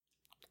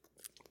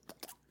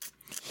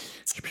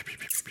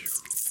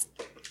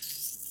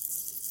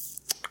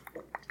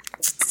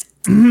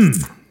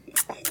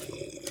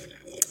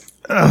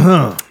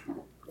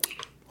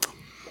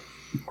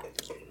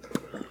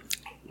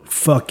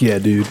Fuck yeah,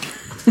 dude.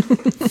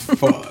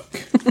 Fuck.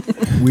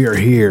 We are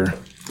here.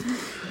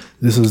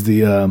 This is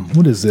the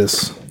what is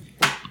this?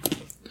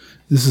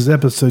 This is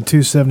episode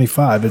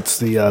 275.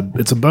 It's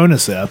a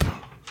bonus ep.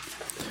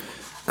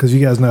 Because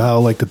you guys know how I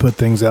like to put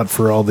things out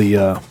for all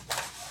the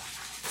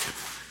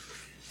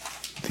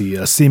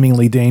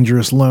seemingly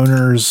dangerous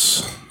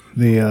loners,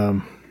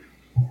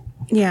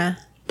 Yeah,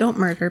 don't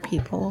murder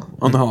people.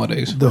 On the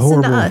holidays. the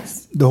Listen to horrible,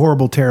 us. the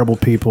horrible, terrible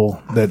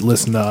people that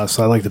listen to us.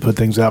 I like to put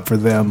things out for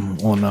them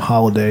on the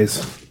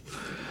holidays.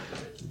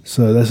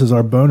 So this is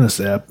our bonus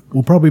ep.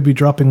 We'll probably be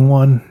dropping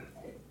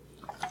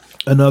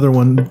another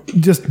one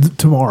just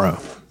tomorrow.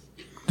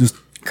 Just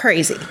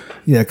Crazy.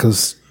 yeah,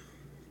 because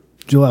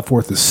July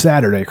 4th is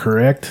Saturday,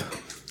 correct?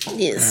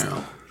 Yes.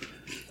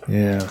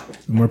 Yeah,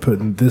 and we're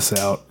putting this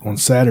out on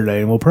Saturday,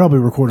 and we'll probably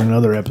record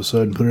another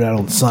episode and put it out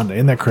on Sunday.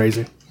 Isn't that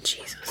crazy?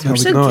 Jesus. We're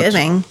Sounds so nuts.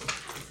 giving.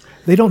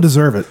 They don't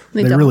deserve it.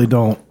 They don't. really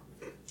don't.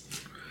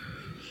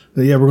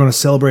 But yeah, we're going to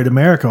celebrate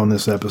America on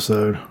this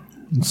episode.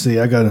 Let's see,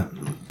 I got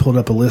pulled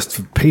up a list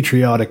of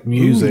patriotic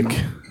music.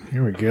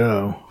 Here we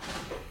go.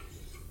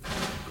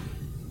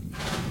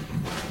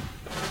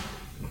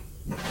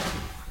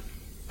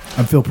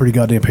 I feel pretty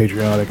goddamn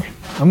patriotic.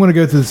 I'm going to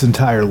go through this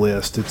entire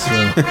list. It's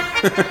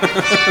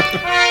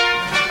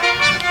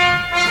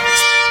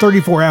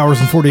 34 hours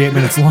and 48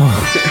 minutes long.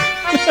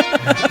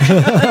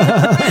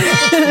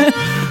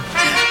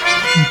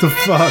 What the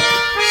fuck?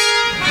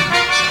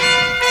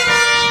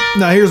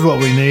 Now here's what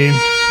we need.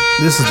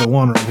 This is the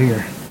one right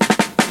here.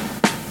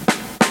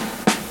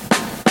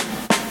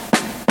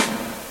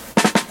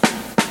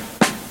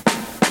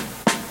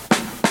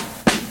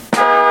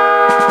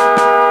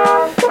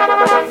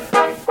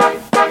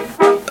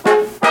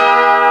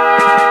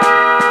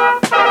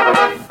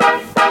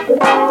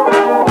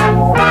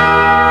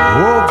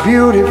 Oh,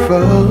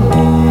 beautiful,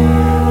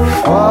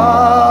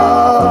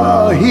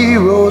 far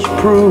heroes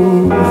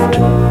proved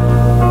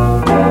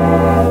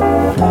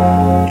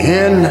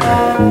in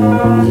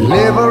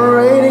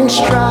liberating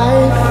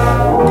strife.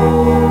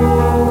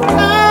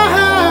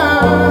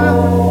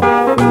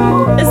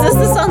 Is this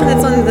the song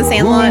that's on The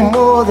Sandlot?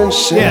 More than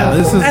Yeah,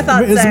 this is I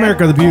thought it's so.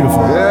 America the Beautiful.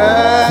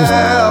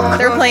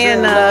 They're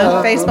playing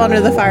Baseball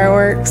Under the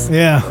Fireworks.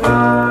 Yeah.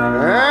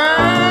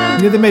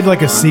 Yeah, they made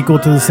like a sequel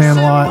to The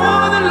Sandlot.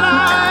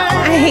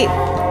 I hate.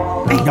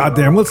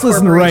 Goddamn, let's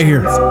listen to Ray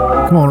here.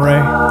 Come on, Ray.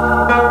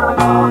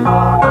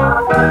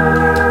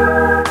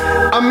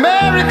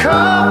 America,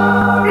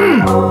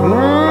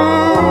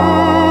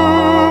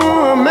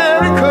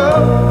 America,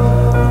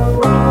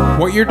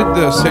 What year did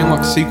the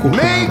Sandlot sequel come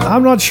make out?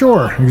 I'm not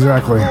sure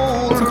exactly.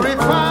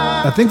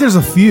 refined. I think there's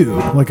a few,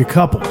 like a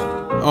couple.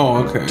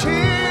 Oh, okay.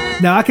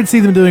 Now, I could see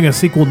them doing a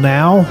sequel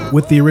now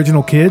with the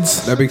original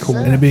kids. That'd be cool.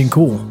 And it being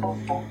cool.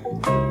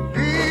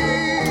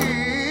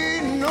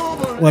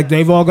 Like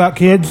they've all got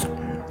kids,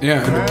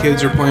 Yeah, and the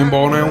kids are playing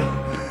ball now.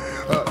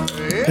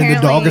 and the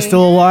dog is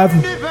still alive.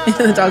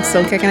 The dog's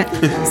still kicking it.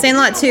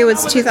 Sandlot 2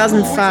 was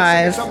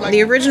 2005.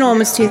 The original one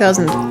was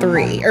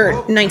 2003. Or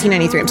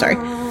 1993, I'm sorry.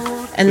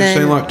 And The then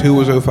Sandlot 2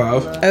 was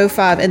 05.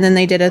 05. And then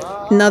they did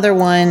another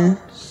one,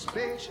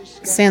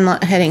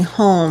 Sandlot Heading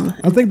Home.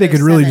 I think they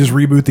could really just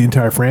reboot the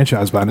entire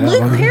franchise by now.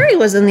 Luke Perry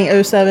was in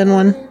the 07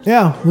 one.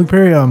 Yeah, Luke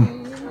Perry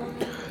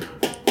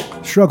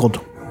struggled.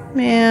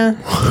 Yeah,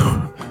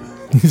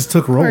 He just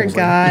took roles. poor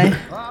guy.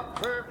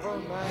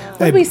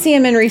 What did we see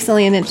him in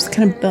recently and it just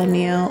kind of bummed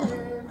me out?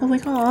 I was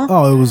like, aw.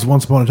 Oh, it was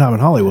Once Upon a Time in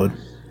Hollywood.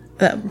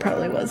 That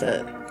probably was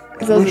it.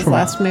 Because that was his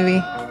last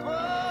movie.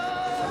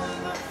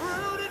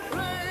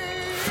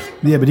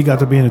 Yeah, but he got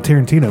to be in a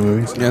Tarantino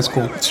movies. Yeah, that's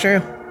cool. It's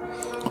true.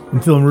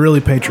 I'm feeling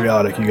really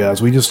patriotic, you guys.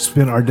 We just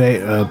spent our day,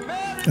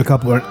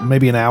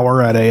 maybe an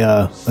hour at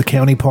a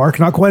county park,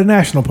 not quite a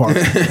national park,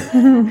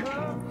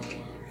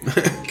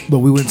 but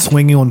we went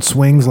swinging on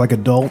swings like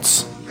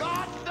adults.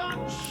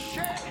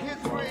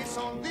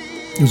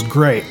 It was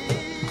great.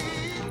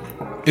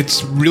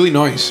 It's really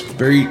nice.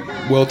 Very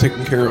well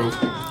taken care of.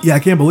 Yeah, I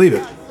can't believe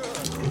it.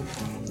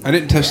 I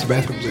didn't test the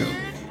bathrooms out.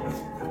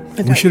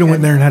 We should have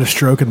went there and had a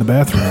stroke in the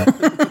bathroom.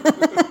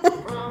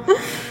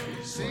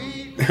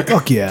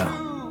 Fuck yeah.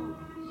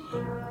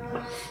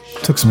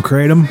 Took some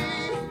kratom.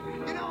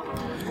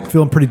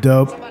 Feeling pretty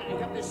dope.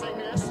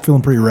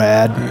 Feeling pretty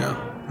rad. Yeah,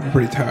 I'm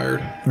pretty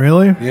tired.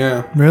 Really?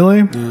 Yeah. Really?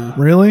 Yeah.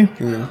 Really?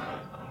 Yeah.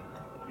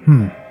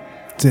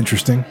 It's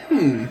interesting.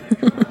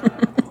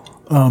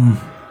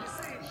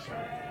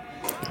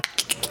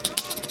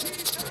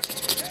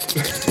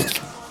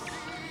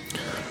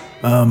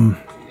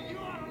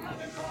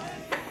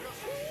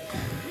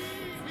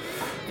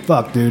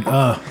 Fuck, dude.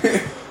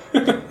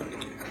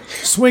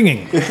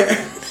 Swinging.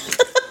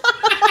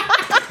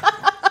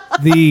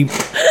 The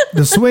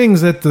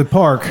swings at the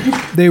park,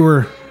 they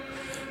were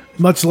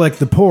much like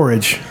the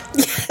porridge.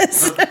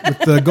 Yes. With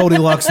the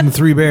Goldilocks and the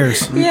Three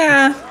Bears.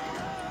 Yeah.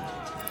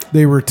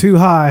 They were too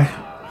high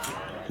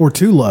or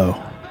too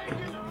low.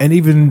 And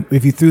even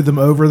if you threw them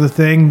over the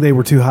thing, they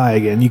were too high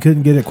again. You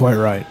couldn't get it quite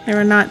right. They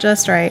were not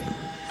just right.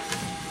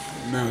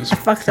 No, I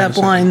fucked up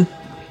one.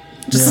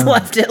 Just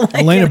left it like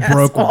Elena an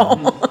broke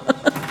asshole.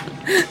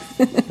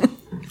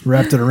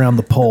 Wrapped it around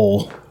the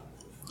pole.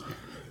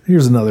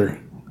 Here's another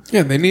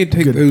Yeah, they need to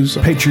take good those.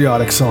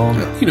 patriotic song.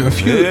 You know, a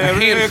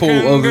handful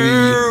of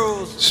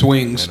the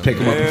swings, take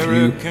them up a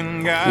few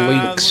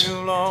links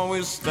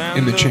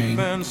in the chain.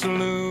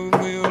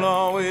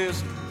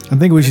 I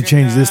think we should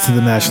change this to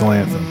the national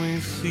anthem.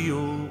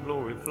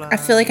 I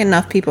feel like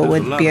enough people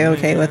would be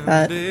okay with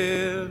that.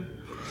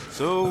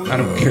 I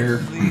don't care.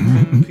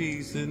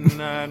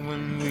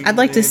 I'd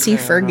like to see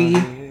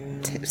Fergie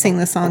sing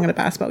this song at a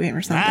basketball game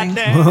or something.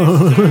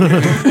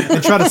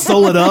 And try to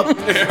soul it up.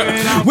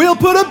 We'll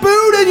put a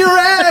boot in your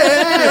ass.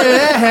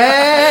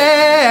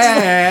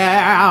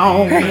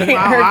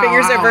 Her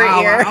fingers over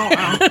her ear.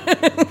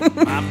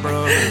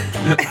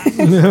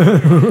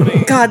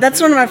 God,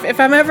 that's one of my. If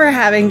I'm ever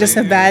having just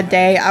a bad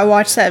day, I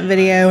watch that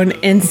video and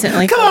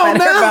instantly feel on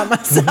better now. about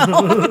myself.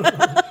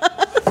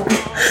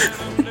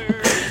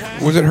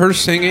 Was it her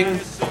singing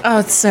Oh,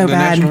 it's so the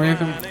bad. national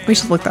anthem? We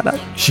should look that up.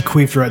 She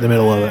queefed right in the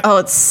middle of it. Oh,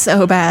 it's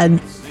so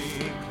bad.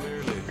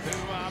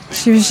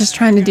 She was just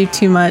trying to do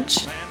too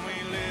much.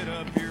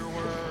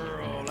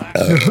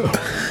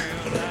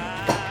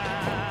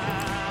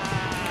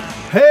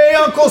 Hey,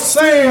 Uncle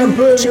Sam.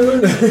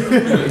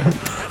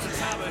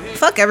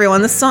 Fuck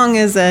everyone. This song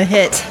is a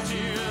hit.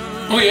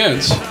 Oh yeah,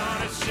 it's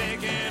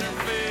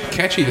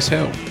catchy as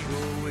hell.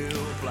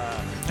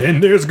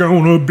 And there's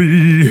gonna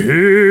be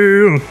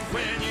hell.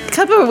 A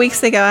couple of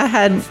weeks ago, I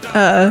had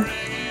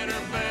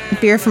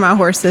Beer for My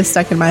Horses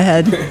stuck in my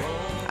head.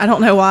 I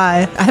don't know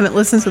why. I haven't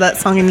listened to that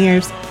song in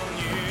years.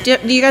 Do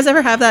you guys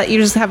ever have that? You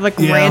just have like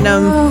Yeah.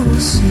 random.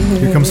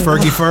 Here comes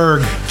Fergie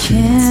Ferg.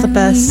 It's the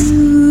best.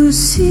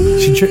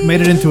 She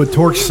made it into a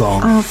torch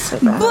song. Oh, so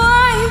bad.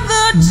 By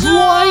the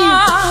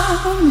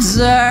dawn's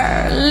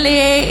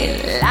early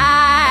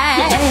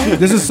light,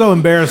 This is so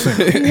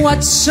embarrassing.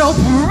 what so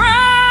proudly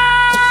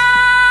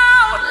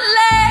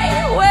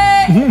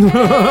waved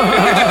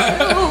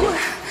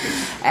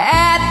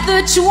at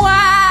the twilight's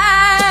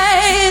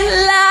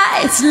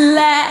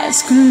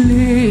last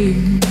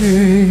gleaming,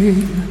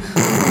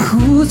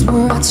 whose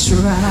broad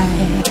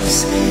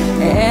stripes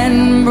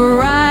and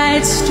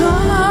bright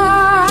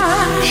stars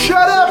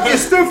Shut up, you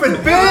stupid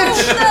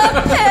bitch!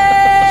 the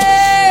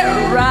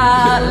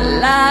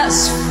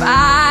perilous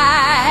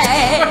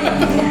fight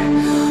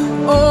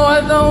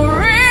o'er the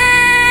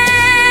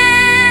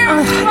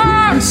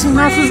she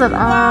messes it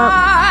up.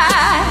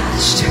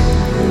 watched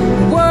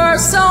were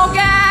so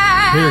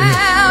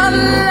gallant.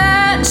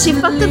 She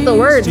fucked up the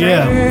words, right?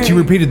 Yeah, she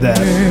repeated that.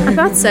 I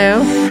thought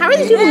so. How are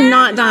these people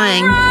not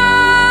dying?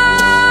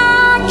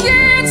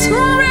 Rockets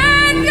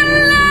red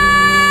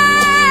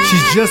glare,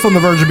 She's just on the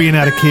verge of being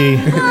out of key.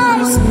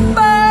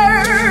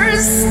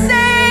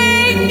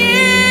 bursting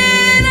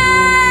in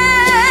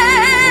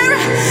air,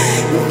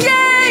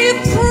 gave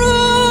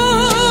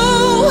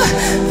through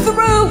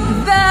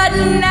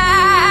the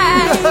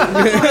night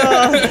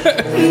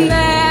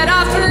that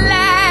our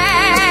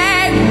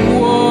flag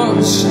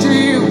was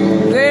still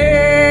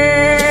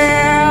there.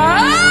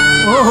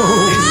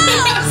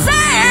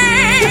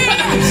 Say,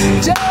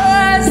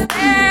 does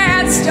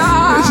that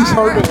star This is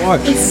hard to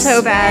watch.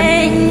 So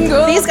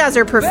bad. These guys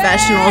are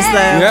professionals,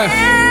 though.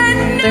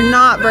 Yeah. They're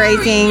not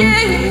breaking.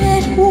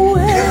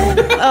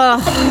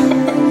 Ugh.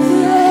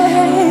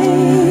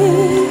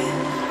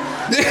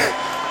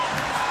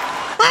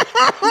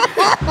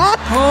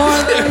 For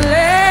the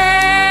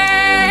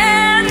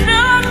land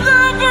of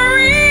the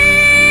free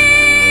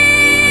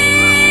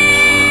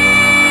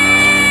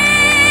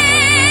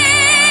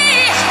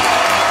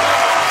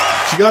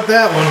She got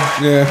that one.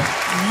 Yeah.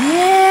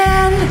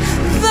 and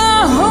the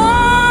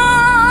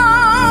home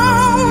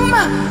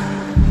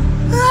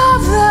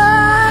of the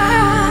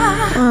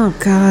Oh,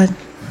 God.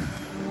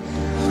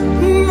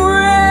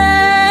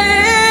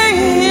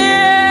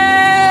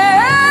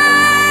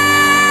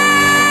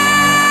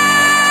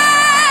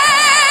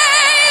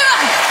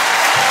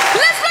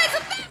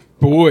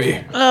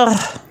 Boy,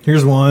 Ugh.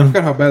 Here's one. look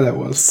at how bad that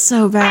was.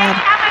 So bad.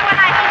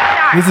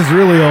 This is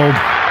really old.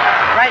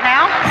 Right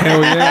now?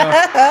 Hell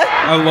yeah.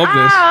 I love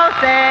this. I'll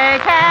say,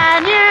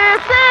 can you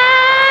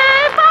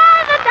see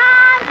by the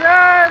dawn's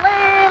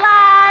early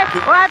light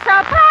what so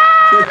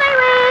proudly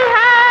we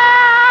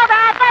held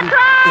at the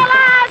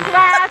twilight's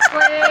last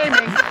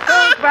gleaming,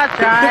 whose broad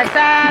stripes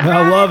and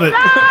I love it.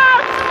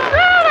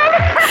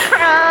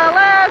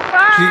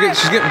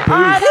 She's getting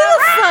booed. Who the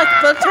fuck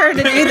booked her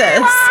to do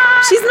this?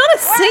 She's not a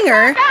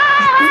singer.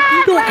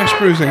 You don't ask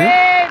for singing.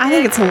 I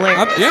think it's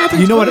hilarious. Yeah, I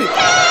think You know what?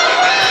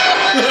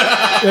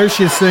 it's There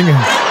she is singing.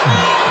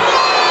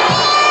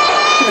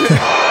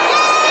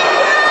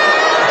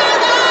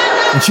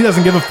 And she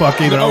doesn't give a fuck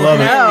either. I love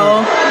it.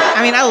 No.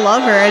 I mean, I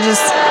love her. I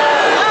just.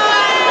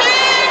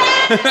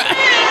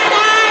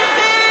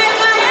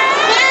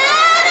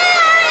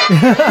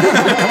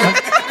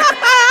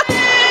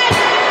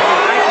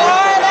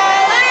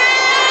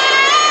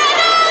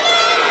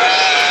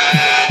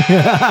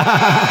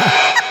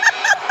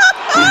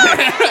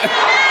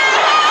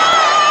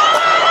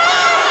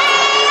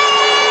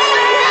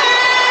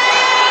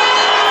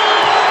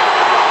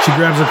 She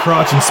grabs her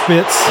crotch and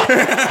spits.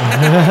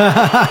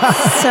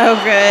 So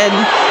good.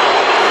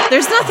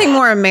 There's nothing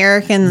more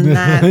American than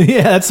that.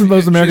 Yeah, that's the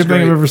most American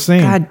thing I've great. ever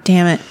seen. God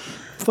damn it.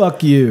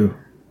 Fuck you.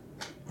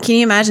 Can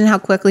you imagine how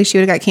quickly she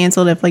would have got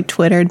canceled if like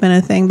Twitter had been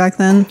a thing back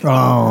then?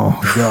 Oh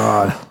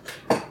God.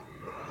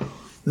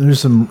 There's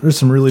some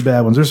really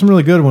bad ones. There's some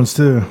really good ones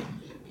too.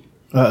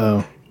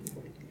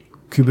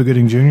 Cuba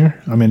Gooding Jr.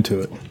 I'm into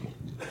it.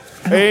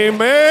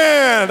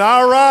 Amen.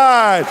 All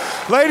right.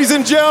 Ladies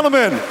and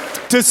gentlemen,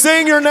 to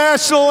sing your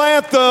national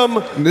anthem,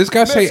 Did this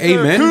guy say Mr.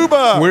 amen?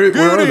 Cuba Where are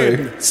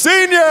Gooding they?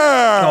 Senior.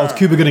 Oh, it's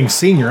Cuba Gooding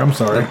Sr. I'm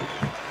sorry.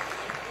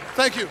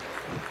 Thank you.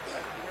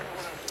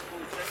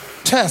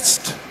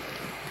 Test.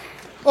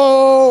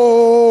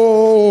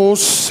 Oh,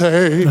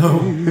 say,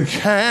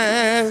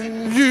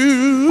 can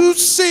you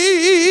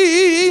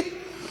see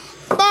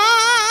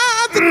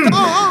by the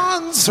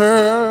dawn's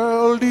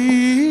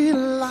early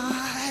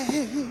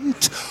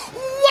light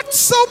what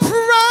so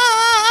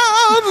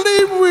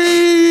proudly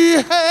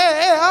we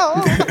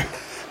hailed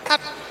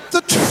at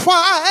the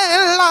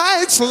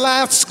twilight's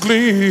last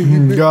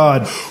gleam?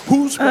 God.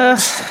 Whose red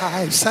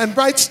stripes and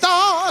bright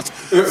stars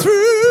through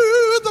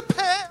the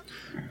pale.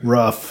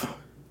 Rough.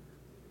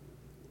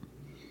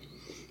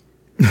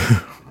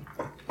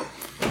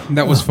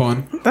 That was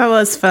fun. That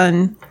was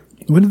fun.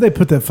 When did they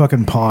put that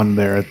fucking pond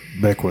there at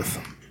Beckwith?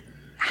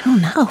 I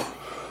don't know.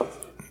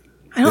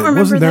 I don't It remember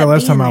wasn't there that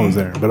last being time I was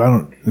there, but I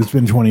don't. It's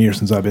been 20 years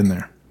since I've been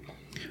there.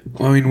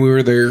 I mean, we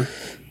were there.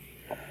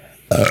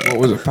 What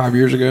was it? 5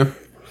 years ago.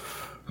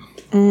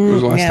 When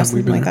was the last Yeah, time we've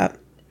something been like there?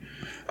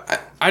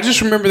 that. I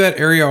just remember that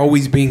area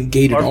always being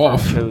gated Our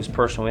off. firm chose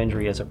personal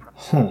injury as a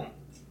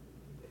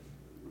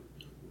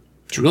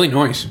It's really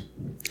nice.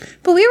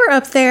 But we were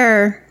up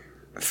there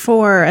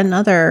for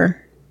another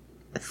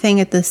thing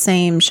at the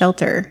same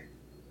shelter.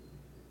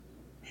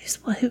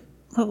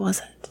 What was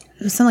it?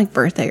 It was some like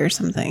birthday or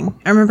something.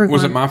 I remember.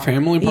 Was it going- my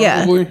family?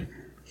 Yeah. Probably.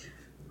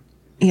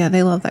 Yeah,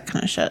 they love that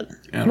kind of shit.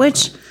 Yeah, I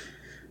Which,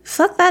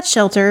 fuck that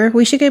shelter.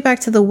 We should go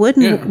back to the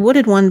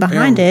wooded one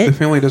behind The it.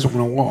 family doesn't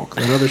want to walk.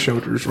 That other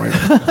shelter's right.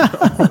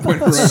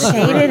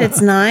 Shaded.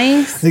 It's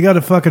nice. They got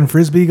a fucking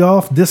frisbee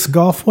golf, disc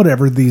golf,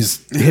 whatever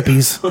these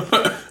hippies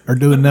are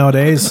doing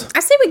nowadays.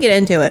 I say we get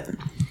into it.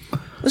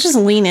 Let's just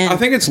lean in. I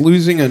think it's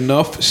losing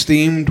enough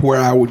steam to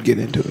where I would get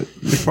into it.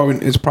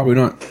 It's probably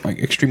not like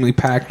extremely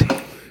packed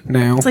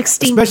now. It's like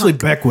steam. Especially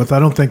Beckwith. I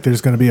don't think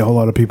there's going to be a whole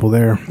lot of people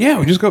there. Yeah,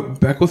 we just go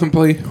back with and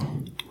play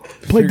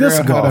Play figure disc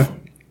out how golf. to-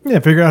 Yeah,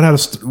 figure out how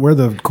to where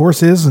the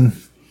course is and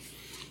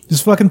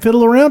just fucking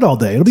fiddle around all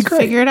day. It'll be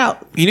great. Figure it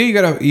out. You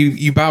know,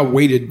 you buy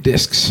weighted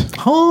discs.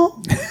 Huh?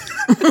 What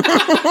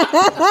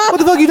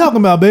the fuck are you talking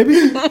about, baby?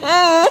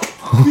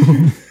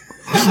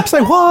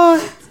 Say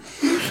what?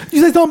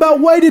 You say something about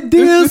weighted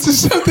This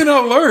discs? is something I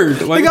learned.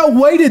 They Like, got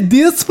weighted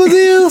discs for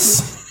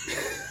this?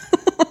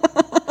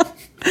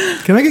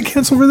 Can I get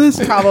canceled for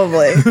this?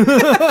 Probably.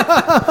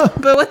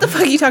 But what the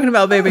fuck are you talking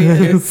about, baby? What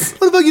the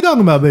fuck are you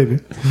talking about, baby?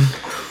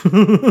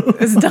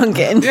 It's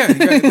Duncan. yeah,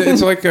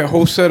 it's like a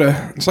whole set of.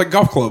 It's like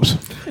golf clubs.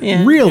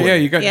 Yeah. Really? Yeah,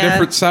 you got Yeah.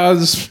 different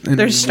sizes. And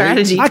There's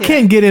strategy. I to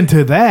can't get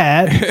into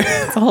that.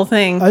 It's the whole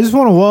thing. I just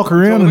want to walk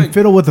around whole and thing.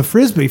 fiddle with the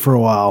frisbee for a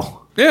while.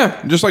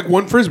 Yeah, just like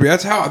one frisbee.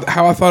 That's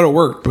how I thought it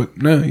worked.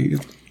 But no.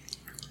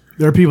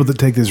 There are people that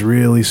take this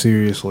really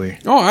seriously.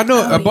 Oh, I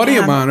know. A buddy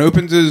yeah. of mine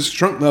opens his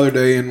trunk the other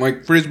day and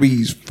like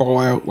frisbees fall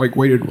out like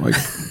weighted like.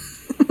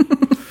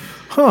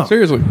 Huh.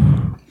 Seriously.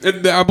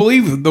 I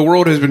believe the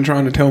world has been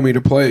trying to tell me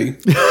to play.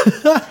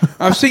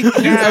 I've seen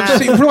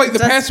for like the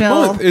Does past feel-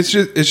 month. It's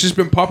just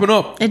been popping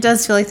up. It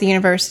does feel like the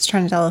universe is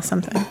trying to tell us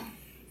something.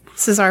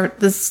 This is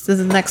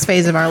the next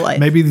phase of our life.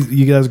 Maybe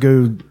you guys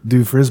go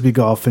do frisbee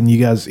golf and you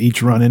guys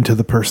each run into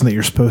the person that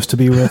you're supposed to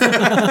be with.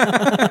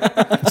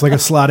 It's like a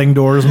sliding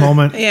doors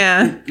moment.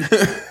 Yeah.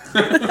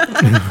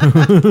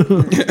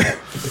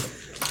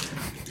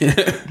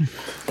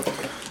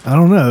 I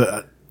don't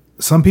know.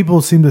 Some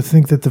people seem to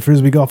think that the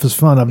frisbee golf is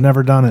fun. I've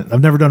never done it.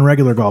 I've never done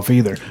regular golf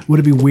either. Would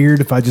it be weird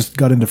if I just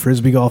got into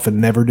frisbee golf and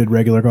never did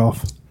regular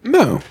golf?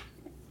 No.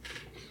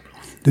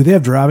 Do they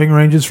have driving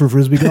ranges for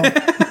frisbee golf?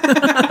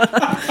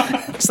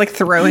 Just like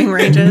throwing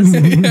ranges.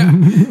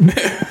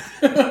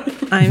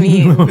 I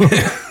mean,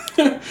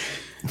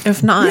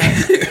 if not,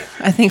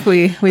 I think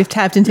we've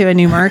tapped into a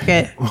new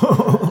market.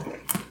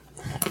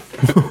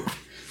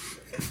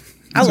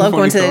 I love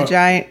going to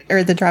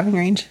the driving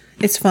range.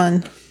 It's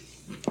fun.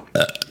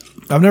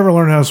 I've never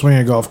learned how to swing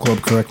a golf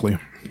club correctly.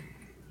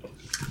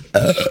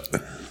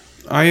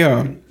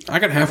 I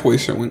got halfway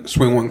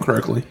swing one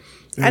correctly.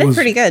 I did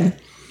pretty good.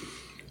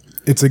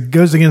 It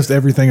goes against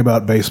everything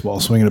about baseball,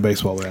 swinging a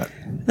baseball bat.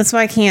 That's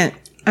why I can't.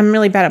 I'm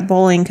really bad at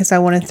bowling because I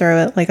want to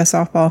throw it like a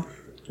softball.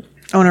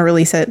 I want to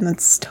release it, and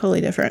that's totally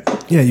different.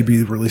 Yeah, you'd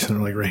be releasing it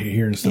like right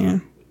here and stuff. Yeah.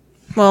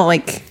 Well,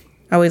 like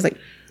I always like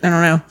I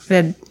don't know. I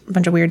had a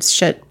bunch of weird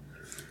shit.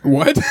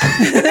 What?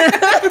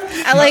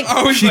 I like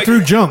I was She like,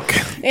 threw junk.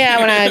 yeah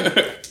when I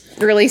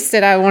released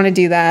it, I want to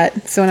do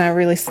that. So when I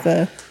release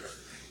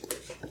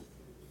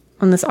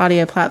on this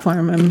audio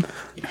platform, I'm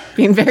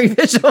being very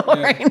visual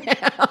right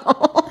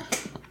now.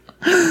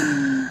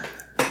 I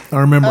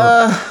remember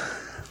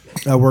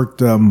I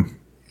worked at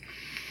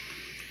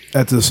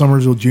the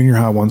Summersville Junior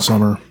High one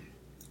summer.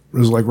 It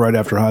was like right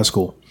after high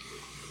school.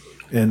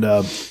 And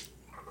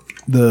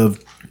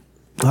the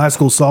high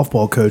school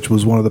softball coach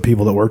was one of the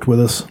people that worked with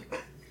us.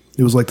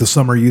 It was like the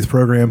summer youth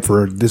program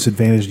for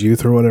disadvantaged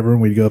youth or whatever.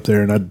 And we'd go up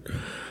there and I'd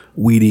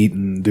weed eat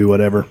and do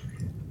whatever.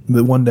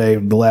 But one day,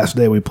 the last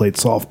day, we played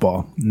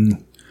softball.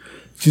 And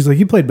she's like,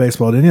 "You played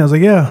baseball, didn't you?" I was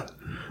like, "Yeah."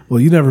 "Well,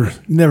 you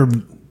never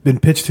been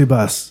pitched to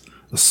by a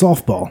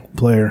softball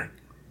player.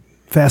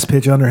 Fast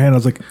pitch, underhand." I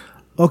was like,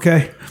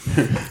 "Okay."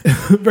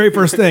 Very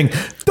first thing,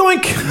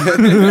 doink!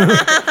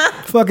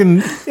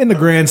 Fucking in the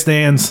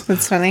grandstands.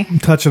 That's funny.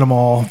 Touching them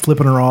all,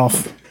 flipping her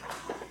off.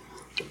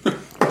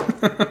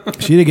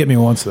 She did get me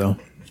once, though.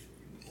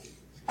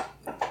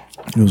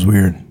 It was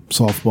weird.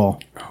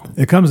 Softball.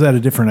 It comes at a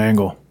different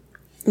angle.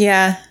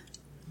 Yeah.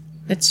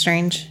 It's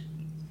strange.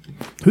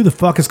 Who the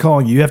fuck is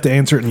calling you? You have to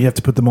answer it and you have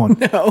to put them on.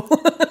 No.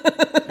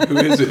 Who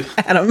is it?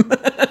 Adam.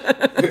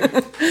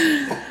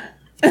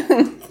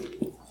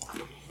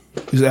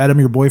 Is Adam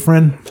your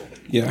boyfriend?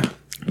 Yeah.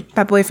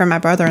 My boyfriend, my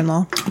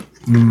brother-in-law.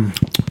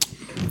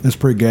 That's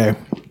pretty gay.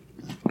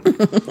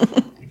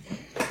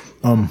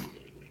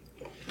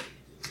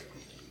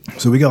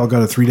 So we all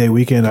got a 3-day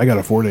weekend. I got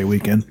a 4-day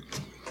weekend.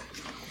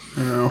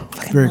 I know.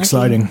 Very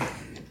exciting.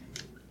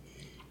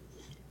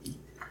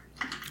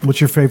 What's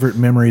your favorite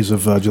memories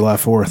of July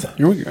 4th?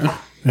 Here we go.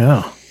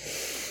 Yeah.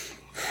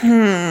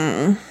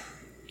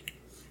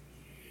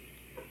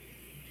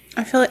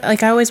 I feel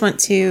like I always went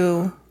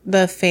to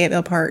the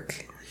Fayetteville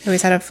Park. I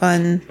always had a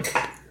fun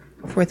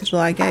 4th of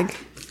July gig.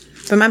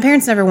 But my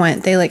parents never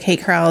went. They like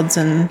hate crowds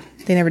and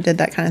they never did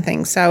that kind of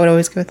thing. So I would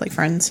always go with like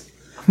friends.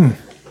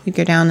 We'd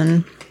go down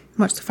and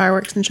watch the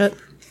fireworks and shit.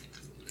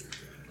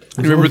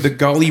 You remember the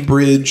Golly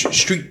Bridge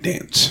street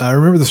dance? I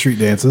remember the street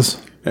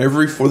dances.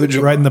 Every 4th of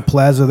July. Right in the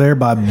plaza there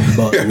by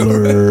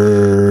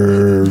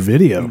Butler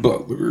Video.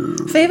 Butler.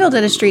 Fayetteville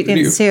did a street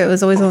dance too. It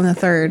was always on the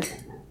 3rd.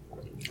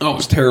 Oh, it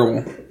was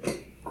terrible.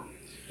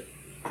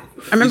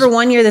 I remember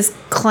one year this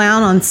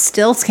clown on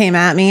stilts came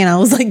at me and I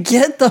was like,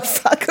 "Get the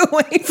fuck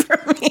away from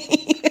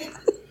me."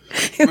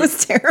 It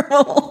was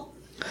terrible.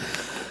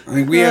 I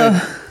think we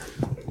had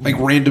like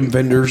random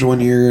vendors one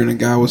year, and a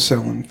guy was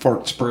selling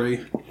fart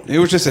spray. It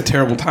was just a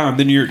terrible time.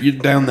 Then you're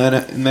down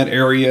in that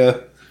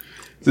area,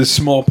 this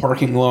small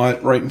parking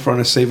lot right in front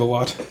of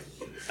Save-A-Lot,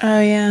 Oh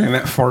yeah. and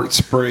that fart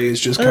spray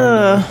is just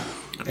kind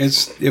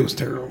of it was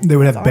terrible. They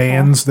would have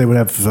bands. They would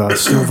have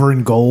silver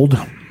and gold.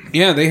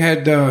 Yeah, they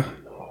had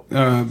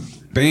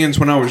bands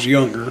when I was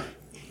younger.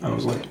 I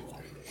was like,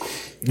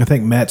 I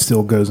think Matt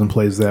still goes and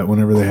plays that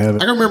whenever they have I it.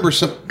 can remember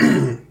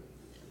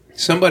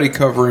somebody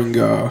covering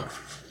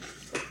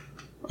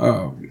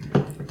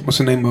what's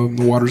the name of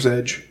The Water's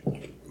Edge?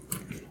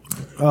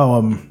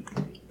 Oh,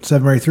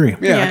 783. Yeah,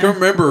 I Yeah. can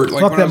remember.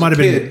 Like, Fuck, when that I was might a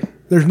have kid, been.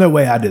 There's no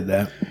way I did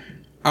that.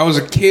 I was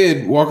a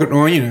kid walking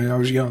on, I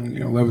was young,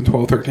 11,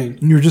 12, 13.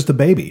 You were just a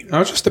baby. I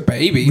was just a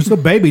baby. Just a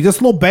baby. Just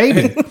a little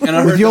baby. And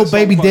I With heard your that old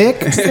baby song dick.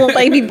 playing. Little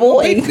baby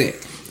boy.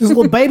 Just a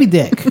little baby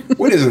dick.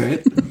 What is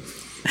it?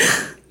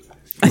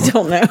 I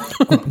don't know.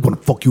 I'm gonna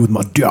fuck you with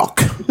my dick.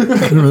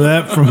 Remember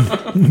that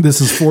from This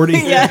Is 40?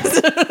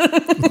 Yes.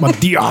 My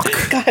dick.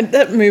 God,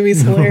 that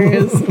movie's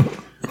hilarious.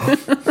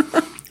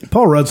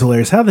 Paul Rudd's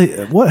hilarious. How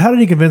did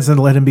he convince them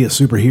to let him be a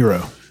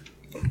superhero?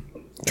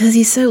 Because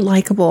he's so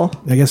likable.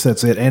 I guess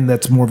that's it. And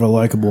that's more of a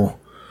likable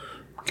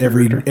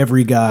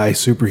every guy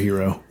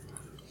superhero.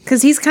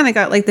 Because he's kind of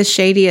got like the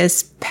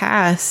shadiest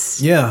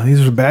past. Yeah,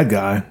 he's a bad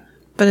guy.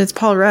 But it's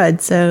Paul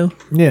Rudd, so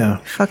Yeah.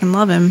 fucking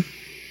love him.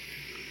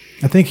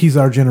 I think he's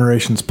our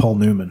generation's Paul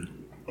Newman.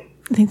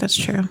 I think that's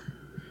true.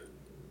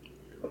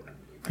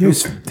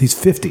 He's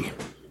 50.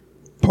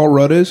 Paul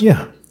Rudd is?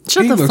 Yeah.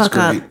 Shut He the looks fuck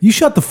great. up. You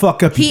shut the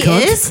fuck up, you He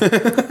cunt. is?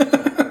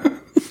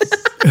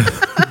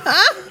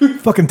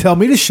 Fucking tell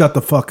me to shut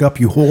the fuck up,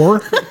 you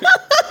whore.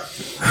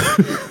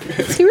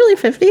 Is he really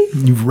 50?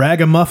 You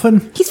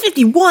ragamuffin. He's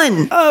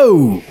 51.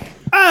 Oh.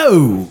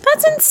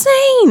 That's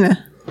insane.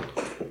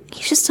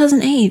 He just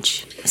doesn't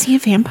age. Is he a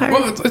vampire?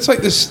 Well, it's like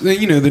this,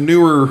 the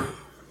newer,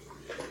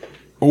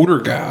 older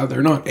guy.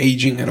 They're not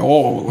aging at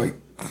all. Like,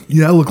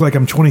 Yeah, I look like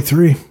I'm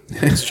 23.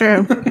 It's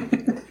true.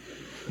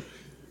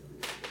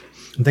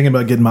 I'm thinking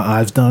about getting my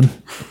eyes done.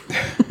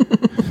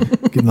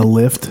 Getting a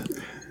lift.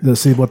 They'll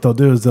see what they'll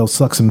do is they'll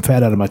suck some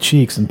fat out of my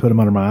cheeks and put them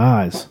under my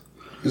eyes.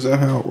 is that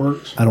how it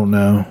works? I don't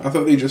know. I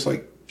thought they just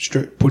like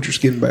put your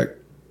skin back.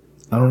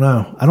 I don't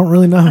know. I don't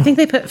really know. I think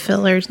they put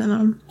fillers in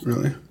them.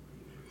 Really?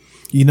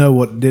 You know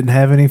what didn't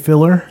have any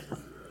filler?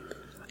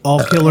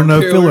 All Killer, No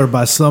Killer. Filler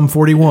by Sum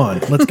 41.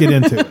 Let's get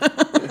into it.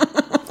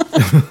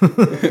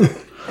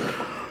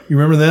 You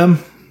remember them?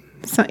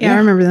 So, yeah, I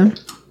remember them.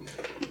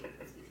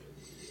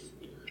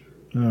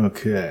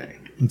 Okay.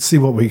 Let's see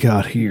what we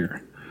got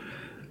here.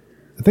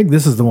 I think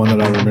this is the one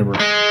that I remember.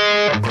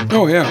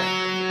 Oh, yeah.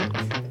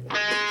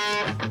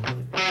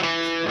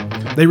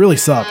 They really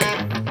suck.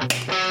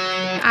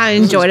 I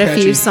enjoyed a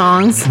few catchy.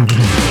 songs.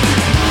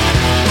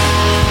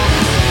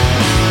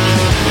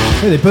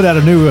 Hey, they put out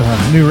a new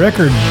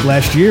record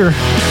last year. Isn't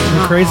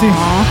that crazy?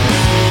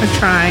 Aw, they're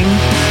trying.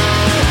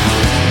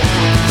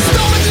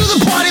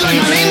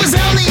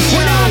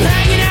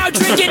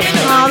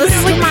 Oh, this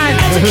is like my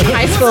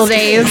high school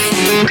days,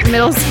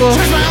 middle school.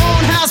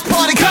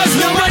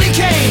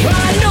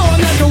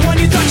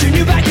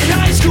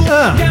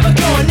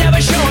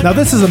 Now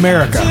this is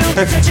America.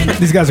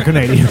 These guys are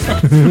Canadian.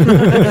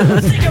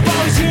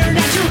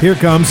 Here it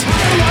comes.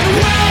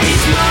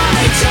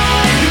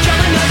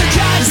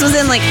 This was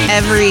in like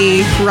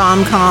every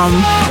rom-com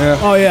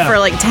Oh yeah. for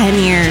like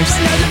 10 years.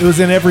 It was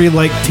in every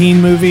like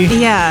teen movie.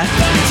 Yeah.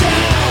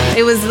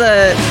 It was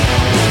the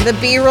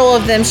B-roll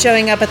of them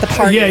showing up at the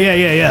party.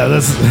 Yeah.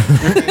 That's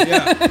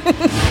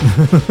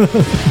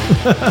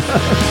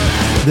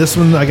this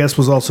one, I guess,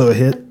 was also a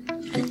hit.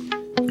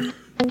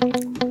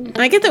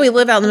 I get that we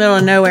live out in the middle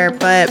of nowhere,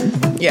 but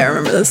yeah, I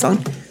remember this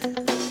song.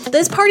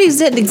 Those parties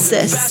didn't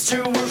exist.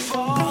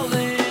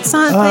 It's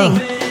not a thing.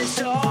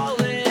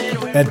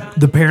 At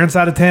the parents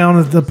out of town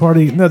at the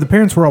party. No, the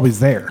parents were always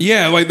there.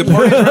 Yeah, like the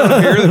parties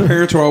around here, the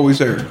parents were always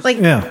there. Like,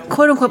 Yeah.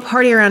 quote unquote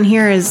party around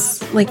here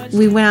is like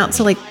we went out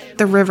to like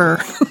the river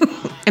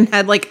and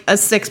had like a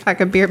 6-pack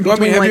of beer. Well, I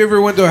mean, have like, you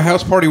ever went to a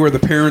house party where the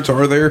parents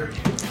are there?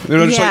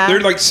 They're just Yeah. like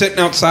they're like sitting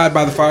outside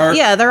by the fire.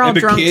 Yeah, they're all and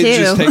the drunk, kids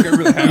too. just take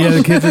over the house. Yeah,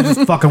 the kids are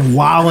just fucking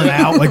wilding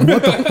out. Like,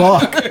 what the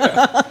fuck?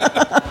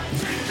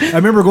 I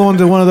remember going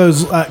to one of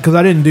those because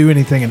I didn't do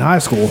anything in high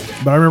school,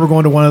 but I remember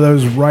going to one of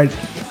those right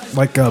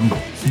like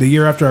the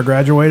year after I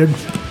graduated,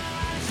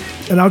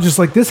 and I was just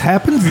like, "This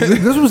happens.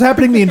 This was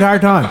happening the entire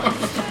time."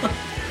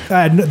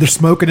 They're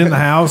smoking in the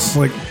house.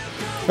 Like,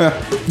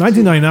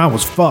 1999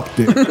 was fucked,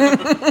 dude.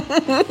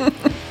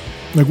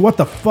 Like, what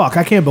the fuck?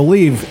 I can't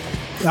believe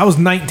I was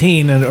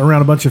 19 and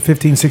around a bunch of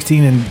 15,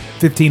 16, and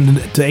 15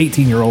 to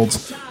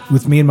 18-year-olds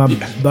with me and my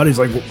buddies.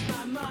 Like,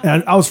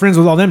 and I was friends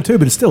with all them too,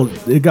 but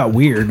it got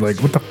weird. Like,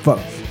 what the fuck?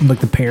 Like,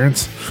 the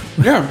parents.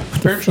 Yeah, the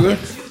parents are there.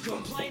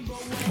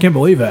 Can't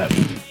believe that.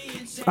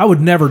 I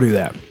would never do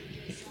that.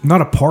 Not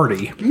a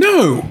party.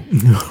 No.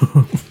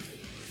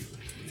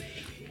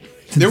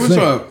 There was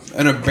insane.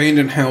 an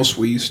abandoned house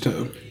we used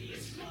to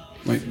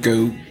like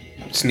go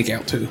sneak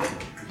out to.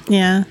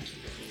 yeah.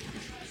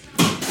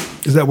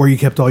 Is that where you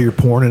kept all your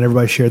porn and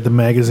everybody shared the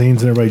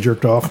magazines and everybody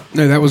jerked off?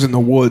 No, that was in the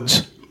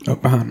woods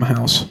up behind my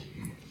house.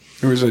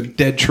 There was a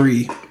dead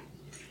tree.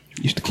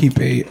 Used to keep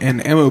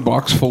an ammo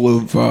box full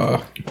of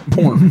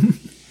porn.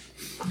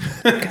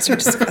 Guys are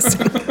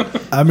disgusting.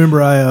 I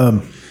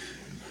remember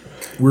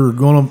we were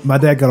going on, my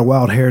dad got a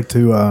wild hair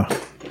to,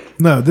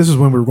 no, this is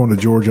when we were going to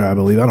Georgia, I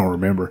believe. I don't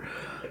remember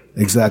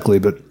exactly,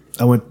 but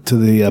I went to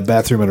the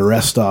bathroom at a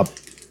rest stop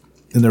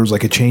and there was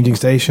like a changing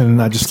station and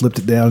I just slipped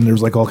it down and there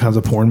was like all kinds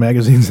of porn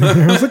magazines in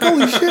there. I was like,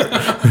 holy shit.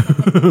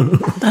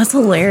 That's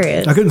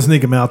hilarious. I couldn't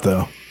sneak them out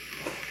though.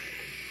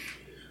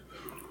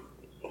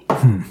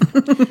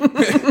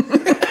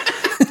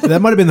 That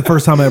might have been the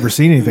first time I ever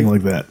seen anything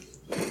like that.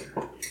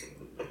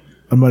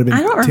 I might have been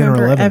I don't 10 or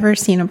remember 11. ever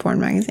seeing a porn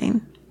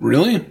magazine.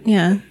 Really?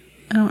 Yeah.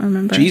 I don't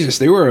remember. Jesus,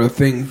 they were a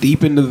thing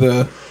deep into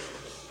the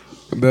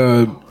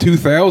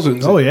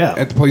 2000s. Oh, yeah.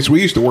 At the place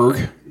we used to work.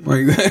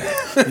 Like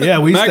that. Yeah,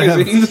 we used to have,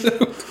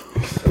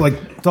 magazines.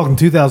 like, talking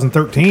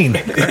 2013.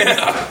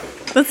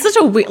 That's such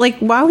a weird. Like,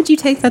 why would you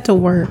take that to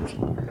work?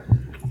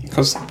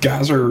 Because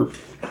guys are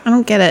I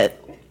don't get it.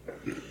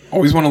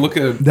 always want to look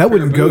at That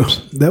wouldn't go.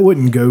 boobs. That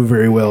wouldn't go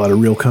very well at a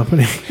real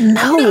company.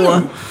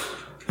 No.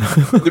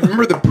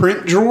 Remember the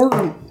print drawer?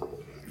 That's what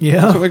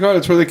Yeah, they got.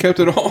 It's where they kept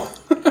it all.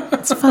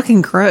 It's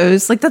fucking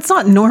gross. Like, that's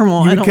not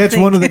normal. I you don't catch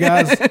think. one of the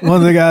guys. One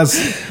of the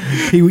guys.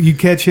 You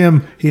catch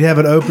him. He'd have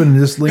it open and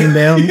just lean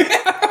down,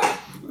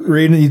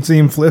 reading it. You'd see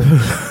him flip.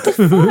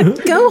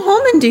 Go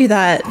home and do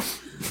that.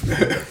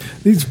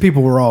 These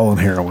people were all on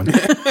heroin.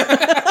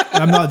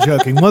 I'm not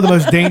joking. One of the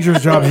most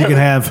dangerous jobs you can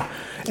have,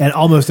 and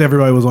almost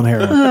everybody was on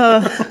heroin.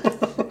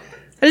 I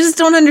just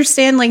don't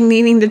understand, like,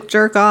 needing to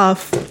jerk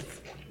off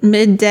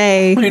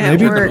midday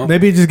at work.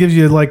 Maybe it just gives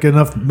you like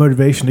enough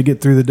motivation to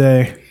get through the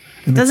day.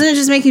 Doesn't it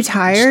just make you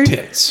tired?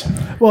 Tits.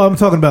 Well, I'm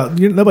talking about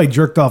nobody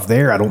jerked off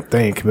there. I don't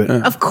think, but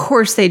Of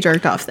course they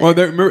jerked off there.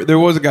 Well, there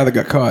was a guy that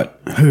got caught.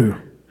 who?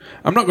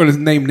 I'm not going to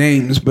name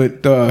names,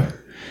 but I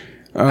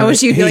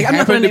wish you'd be he like, I'm not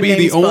happened going to to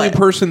be the only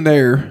person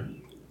there.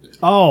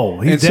 Oh,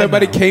 he's And dead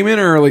somebody now. came in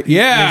early.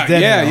 Yeah, He's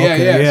dead yeah, now. yeah,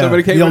 Okay, yeah, yeah.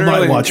 Somebody came The in old Night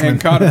early Watchman.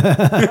 and caught him.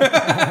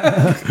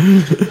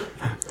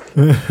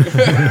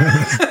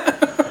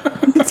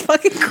 It's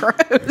fucking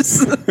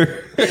gross.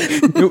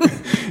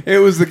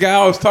 It was the guy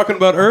I was talking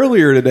about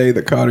earlier today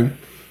that caught him.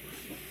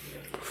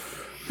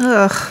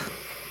 Ugh.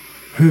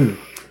 Who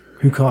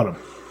caught him?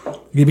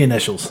 Give me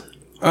initials.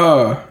 Me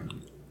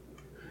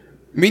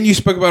and you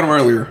spoke about him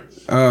earlier.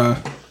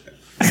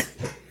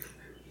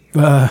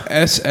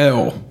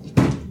 SL.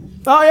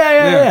 Oh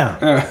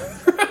yeah.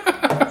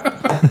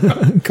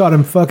 Caught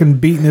him fucking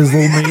beating his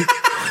little meat.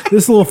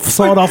 This little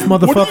sawed off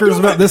motherfucker is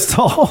about this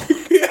tall.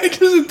 Yeah,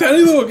 just a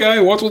tiny little guy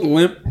who walks with a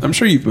limp. I'm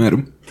sure you've met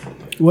him.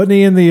 Wasn't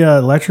he in the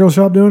electrical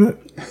shop doing it?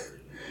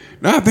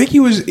 No, I think he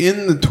was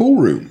in the tool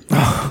room.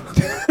 Fuck.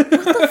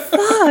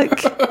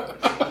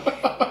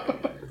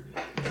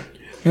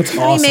 That's I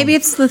mean, awesome. maybe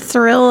it's the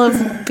thrill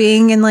of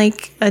being in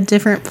like a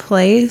different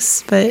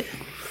place, but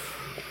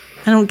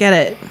I don't get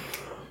it.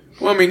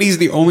 Well, I mean, he's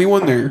the only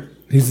one there.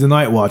 He's the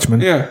night watchman.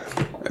 Yeah.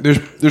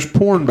 There's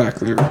porn back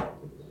there.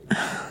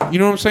 You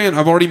know what I'm saying?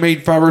 I've already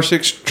made 5 or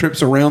 6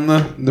 trips around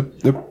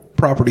the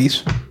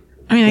properties.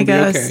 I mean, I It'll be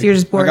guess okay. you're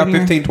just bored. I got here.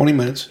 15, 20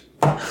 minutes.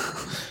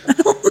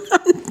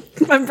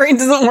 My brain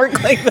doesn't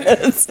work like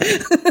this.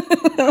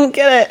 I don't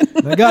get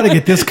it. I got to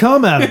get this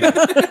cum out of it.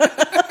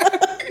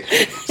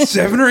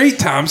 7 or 8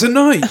 times a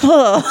night.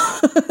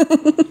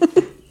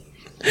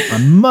 I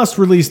must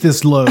release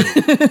this load.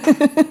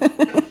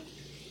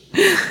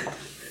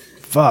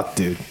 Fuck,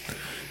 dude.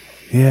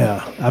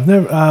 Yeah, I've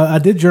never. I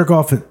did jerk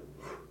off at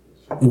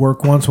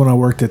work once when I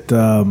worked at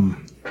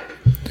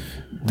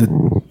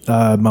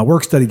my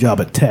work study job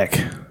at Tech.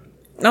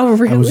 Oh,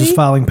 really? I was just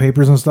filing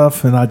papers and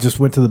stuff, and I just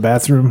went to the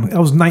bathroom. I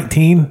was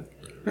 19.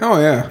 Oh,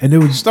 yeah. And it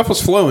was Stuff was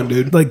flowing,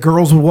 dude. like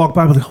girls would walk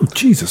by and be like, "Oh,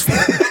 Jesus."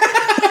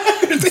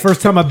 It's the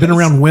first time I've been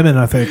around women,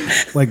 I think,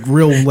 like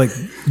real, like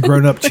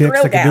grown up chicks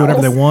real that can do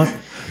whatever they gals. want,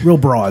 real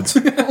broads.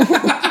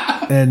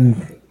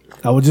 And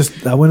I went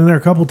in there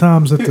a couple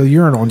times at the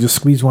urinal and just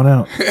squeezed one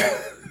out.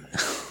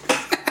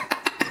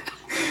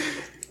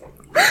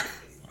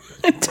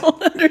 I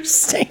don't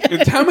understand. In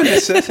time of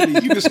necessity,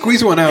 you can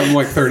squeeze one out in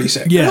like 30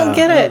 seconds. Yeah, I don't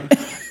get it.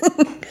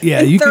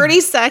 Yeah, you 30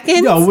 could,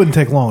 seconds? No, it wouldn't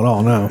take long at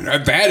all. No,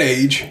 At that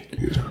age,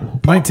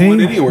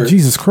 19. anywhere.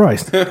 Jesus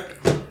Christ.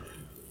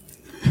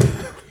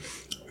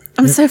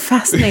 I'm so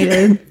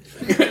fascinated.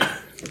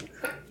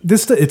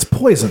 It's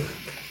poison.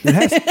 You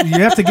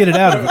have to get it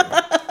out of it.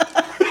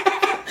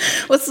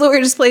 What's the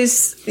weirdest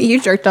place you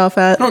jerked off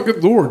at? Oh,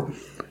 good Lord.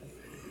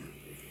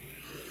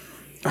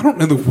 I don't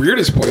know the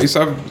weirdest place.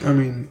 I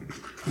mean,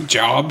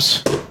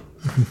 jobs.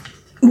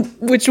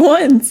 Which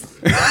ones?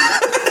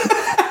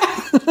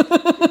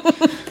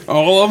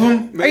 All of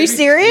them. Are you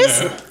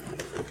serious?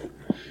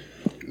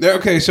 Yeah,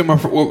 okay, so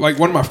one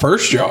of my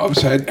first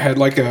jobs had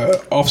like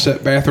a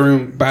offset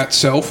bathroom by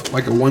itself,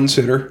 like a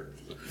one-sitter,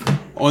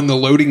 on the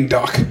loading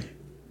dock.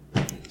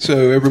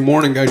 So every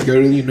morning I'd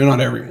go to, not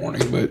every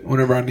morning, but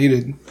whenever I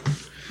needed,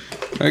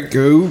 I'd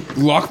go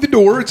lock the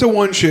door. It's a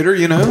one-shitter,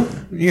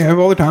 You have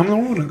all the time in the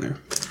world in there.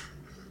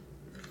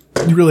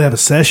 You really have a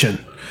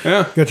session.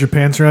 Yeah. Got your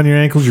pants around your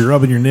ankles. You're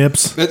rubbing your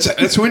nips.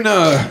 That's when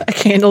A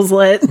candle's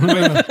lit.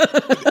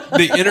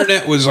 the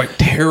internet was like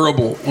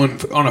terrible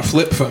on a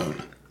flip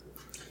phone.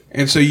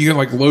 And so you can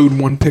like load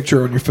one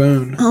picture on your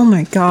phone. Oh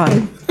my God.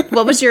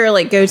 What was your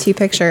like go-to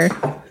picture?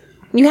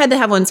 You had to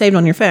have one saved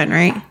on your phone,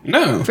 right?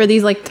 No. For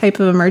these like type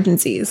of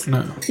emergencies.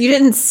 No. You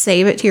didn't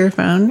save it to your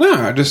phone? No,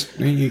 I just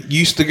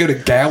used to go to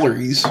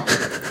galleries.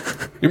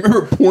 You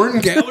remember porn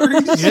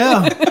galleries?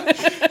 Yeah,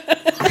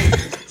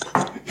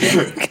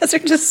 Because they're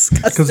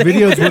disgusting. because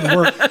videos wouldn't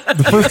work.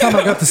 The first time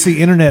I got to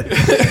see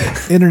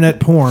internet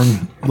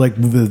porn, like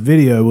the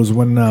video, was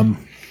when I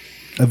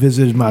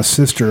visited my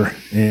sister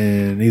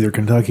in either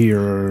Kentucky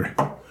or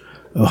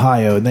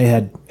Ohio, and they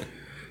had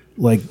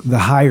like the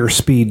higher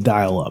speed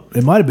dial up.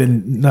 It might have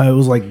been it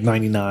was like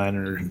 99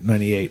 or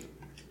 98.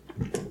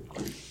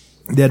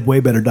 They had way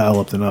better dial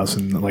up than us,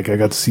 and like I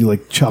got to see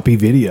like choppy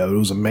video. It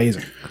was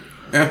amazing.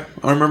 Yeah,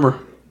 I remember.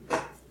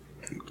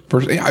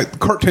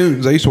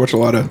 Cartoons. I used to watch a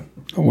lot of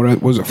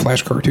what was it?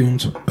 Flash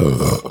cartoons.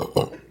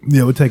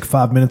 Yeah, it would take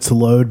 5 minutes to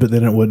load, but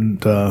then it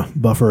wouldn't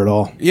buffer at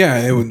all. Yeah,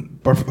 it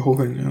would buffer the whole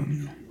thing. Yeah.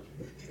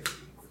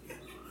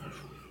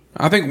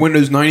 I think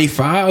Windows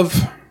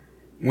 95,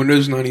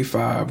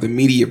 the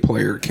media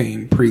player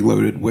came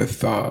preloaded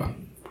with.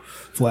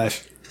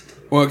 Flash.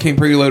 Well, it came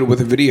preloaded with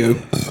a video.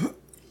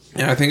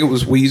 And I think it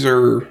was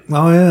Weezer.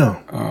 Oh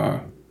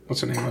yeah.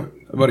 What's the name of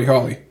it? Buddy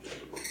Holly.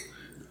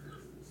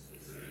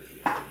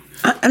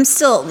 I'm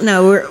still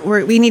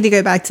we need to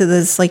go back to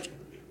this like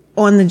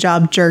on the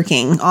job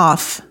jerking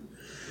off.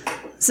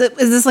 So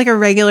is this like a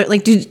regular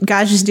like do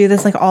guys just do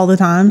this like all the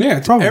time? Yeah,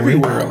 it's Probably.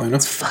 everywhere, Elena.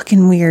 It's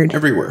fucking weird.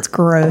 Everywhere. It's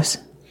gross.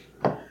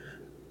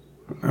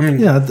 I mean,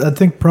 Yeah, I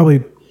think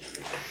probably.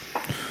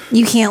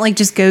 You can't like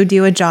just go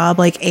do a job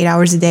like 8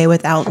 hours a day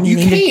without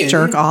needing to can.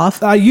 jerk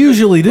off. I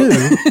usually do,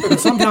 but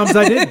sometimes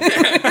I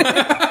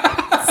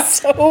didn't.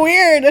 So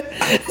weird.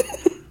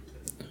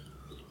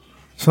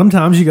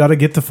 Sometimes you got to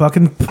get the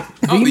fucking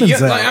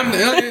demons out.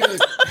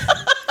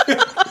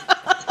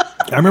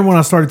 I remember when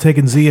I started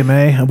taking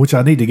ZMA, which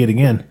I need to get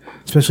again,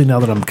 especially now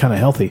that I'm kind of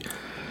healthy.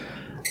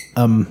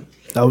 I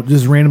was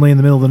just randomly in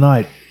the middle of the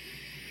night,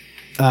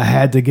 I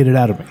had to get it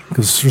out of me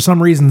because for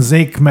some reason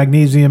zinc,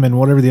 magnesium, and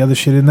whatever the other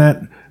shit in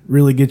that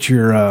really gets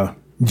your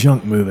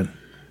junk moving.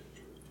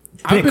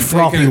 I've been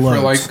frothy taking it for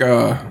loads.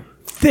 like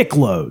Thick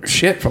loads.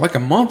 shit for like a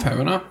month,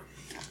 haven't I?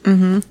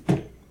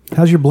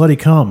 How's your bloody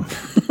cum?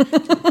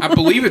 I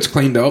believe it's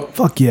cleaned up.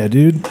 Fuck yeah,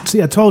 dude.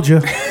 See, I told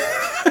you.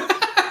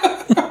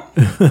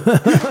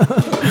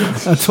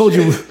 I told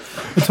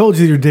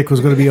you your dick was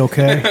going to be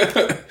okay.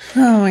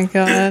 Oh my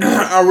God.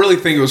 I really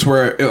think it was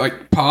where it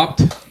like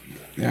popped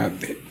Yeah,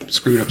 they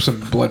screwed up some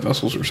blood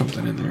vessels or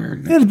something in there.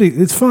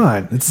 It's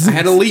fine. It's I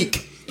had a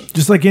leak.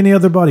 just like any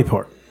other body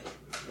part.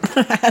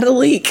 I had a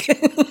leak.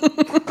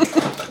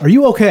 Are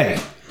you okay?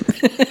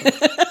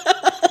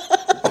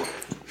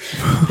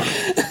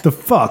 The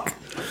fuck?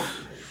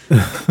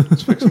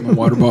 Let's fix my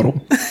water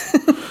bottle.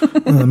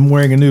 I'm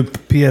wearing a new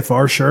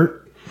PFR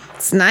shirt.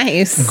 It's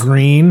nice.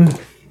 Green.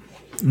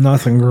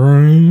 Nothing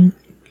green.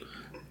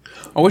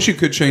 I wish you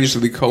could change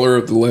the color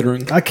of the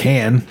lettering. I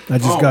can. I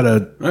just Oh,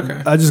 gotta.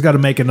 okay. I just gotta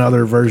make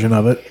another version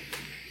of it.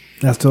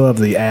 I still have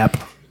the app.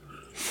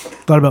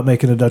 Thought about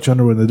making a Dutch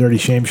Underwood the Dirty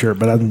Shame shirt,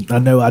 but I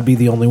know I'd be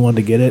the only one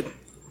to get it,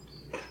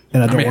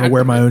 and I don't want to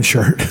wear my own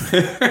shirt.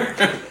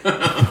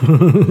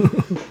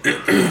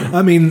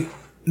 I mean,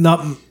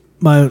 not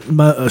my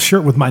a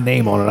shirt with my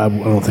name on it. I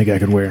don't think I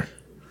could wear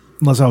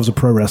unless I was a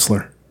pro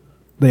wrestler.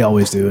 They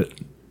always do it.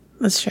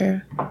 That's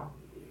true.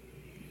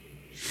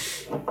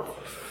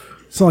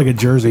 It's not like a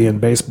jersey in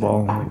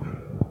baseball.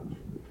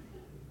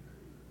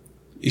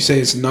 You say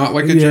it's not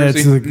like a Yeah, jersey?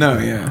 it's like- No,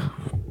 yeah.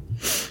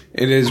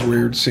 It is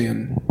weird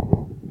seeing,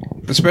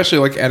 especially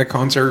like at a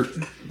concert,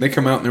 they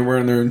come out and they're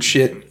wearing their own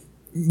shit.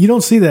 You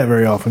don't see that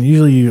very often.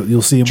 Usually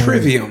you'll see them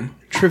wearing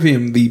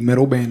Trivium, the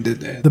metal band did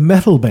that. the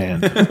metal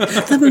band,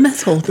 The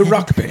metal. The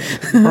rock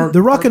band.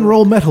 the rock and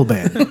roll metal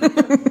band.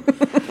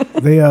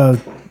 They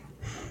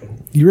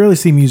you rarely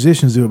see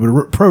musicians do it,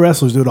 but pro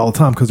wrestlers do it all the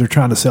time because they're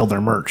trying to sell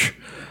their merch,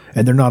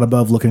 and they're not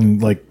above looking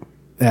like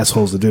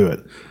assholes to do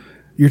it.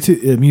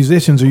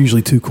 Musicians are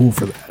usually too cool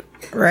for that.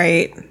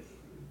 Right.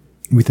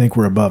 We think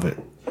we're above it,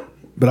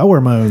 but I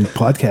wear my own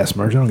podcast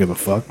merch. I don't give a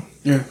fuck.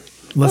 Yeah.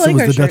 Unless I like it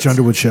was our the Dutch shirts.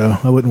 Underwood show,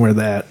 I wouldn't wear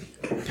that.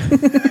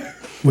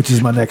 Which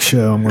is my next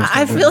show. I'm gonna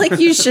I start feel doing. like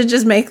you should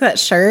just make that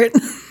shirt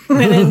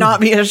and it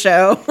not be a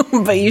show,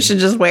 but you should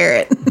just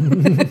wear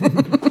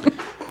it.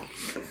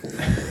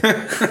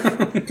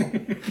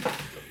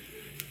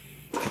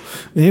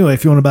 Anyway,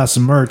 if you want to buy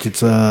some merch,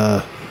 it's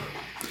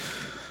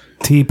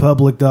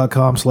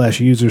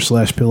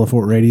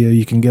tpublic.com/user/PillowFortRadio.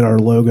 You can get our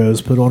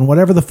logos, put on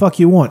whatever the fuck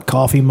you want.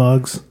 Coffee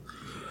mugs,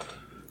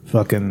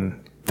 fucking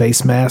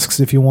face masks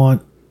if you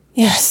want.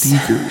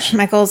 Yes.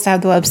 My goal is to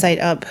have the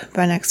website up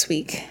by next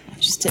week.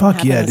 Just didn't Fuck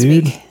happen yeah, this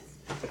dude. week.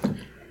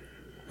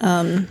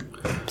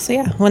 So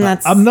yeah, when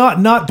that's I'm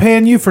not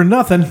paying you for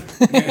nothing.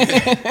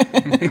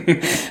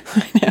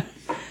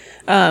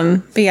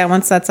 but yeah,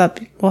 once that's up,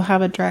 we'll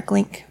have a direct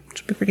link,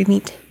 which will be pretty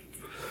neat.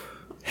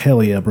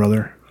 Hell yeah,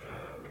 brother.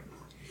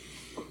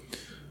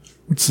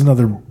 It's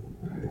another.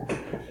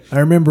 I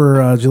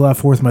remember July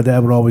 4th, my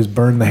dad would always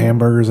burn the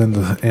hamburgers and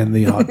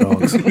the hot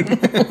dogs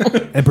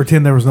and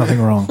pretend there was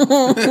nothing wrong.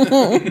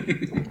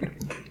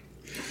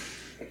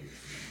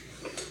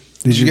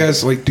 Did you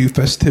guys like do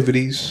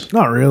festivities?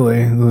 Not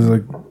really. It was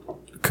like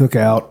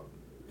cookout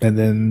and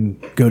then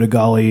go to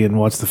Golly and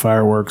watch the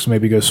fireworks,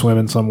 maybe go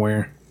swimming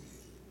somewhere.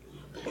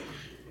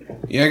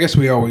 Yeah, I guess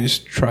we always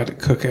try to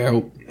cook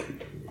out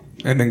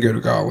and then go to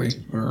Golly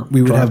or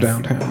We would drive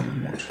have- downtown.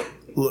 And watch.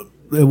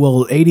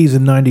 Well, 80s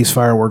and 90s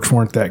fireworks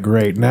weren't that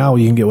great. Now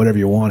you can get whatever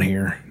you want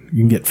here. You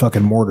can get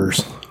fucking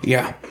mortars.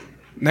 Yeah.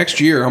 Next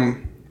year,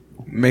 I'm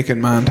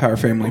making my entire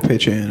family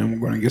pitch in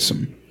and we're going to get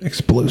some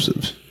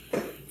explosives.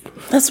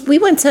 We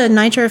went to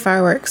Nitro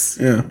Fireworks.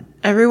 Yeah.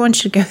 Everyone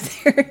should go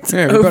there. It's Yeah,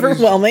 everybody's-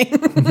 overwhelming.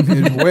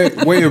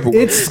 It's way over.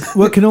 It's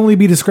what can only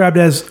be described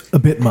as a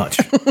bit much.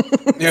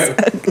 Yeah.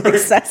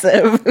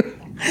 Excessive.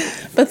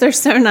 But they're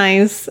so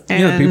nice.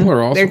 And Yeah, people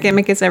are awesome. Their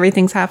gimmick is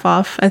everything's half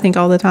off, I think,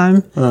 all the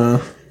time. And-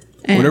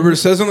 Whatever it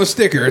says on the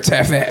sticker, it's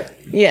half that.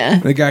 Yeah.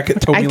 The guy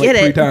told I me get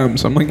like 3 it.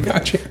 times. I'm like,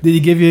 gotcha. Did he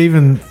give you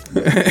even He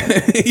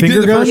finger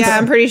did the guns? Yeah,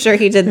 I'm pretty sure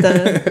he did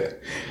the.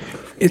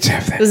 It's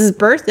half It that. was his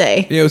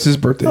birthday. Yeah, it was his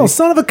birthday. Oh,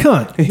 son of a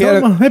cunt. He Tell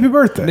had him a- happy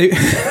birthday.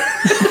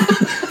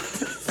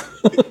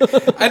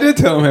 I did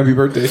tell him happy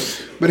birthday,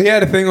 but he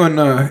had a thing on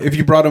if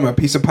you brought him a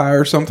piece of pie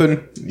or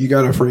something, you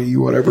got a free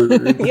whatever.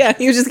 Yeah,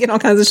 he was just getting all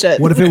kinds of shit.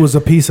 What if it was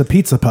a piece of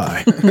pizza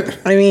pie?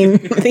 I mean,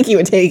 I think he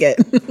would take it.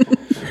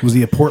 Was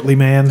he a portly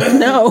man?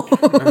 No.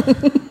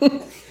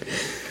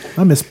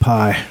 I miss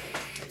pie.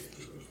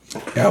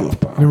 Yeah, I love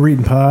pie. Remember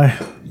eating pie?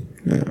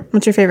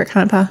 What's your favorite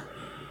kind of pie?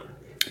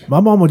 My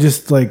mom would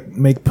just like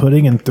make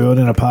pudding and throw it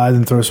in a pie,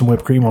 then throw some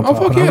whipped cream on top.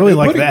 fuck And I yeah, really the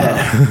like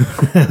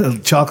pudding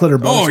that. Chocolate or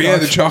butterscotch. Oh yeah,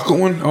 the chocolate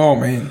one. Oh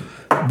man,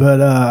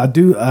 But I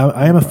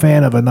am a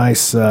fan of a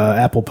nice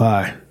apple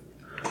pie.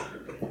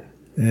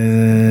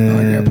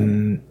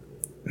 And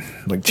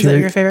like that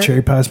your favorite?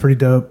 cherry pie is pretty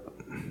dope.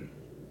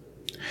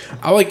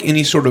 I like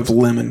any sort of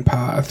lemon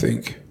pie. I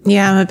think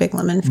Yeah, I'm a big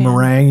lemon fan.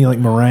 Meringue, you like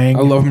meringue?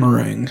 I love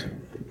meringue,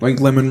 like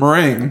lemon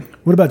meringue.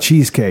 What about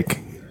cheesecake?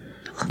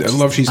 I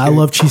love cheesecake. I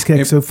love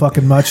cheesecake so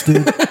fucking much,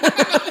 dude.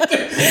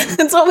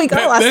 That's what we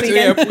got last That's,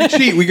 weekend. yeah, we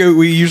cheat.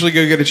 We usually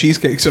go get a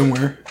cheesecake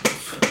somewhere.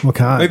 What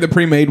kind? Like the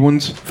pre-made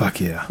ones. Fuck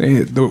yeah.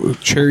 The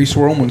cherry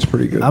swirl one's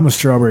pretty good. I'm a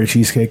strawberry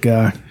cheesecake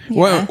guy.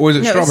 Well, was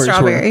it No, it was strawberry?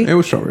 strawberry. Swirl? It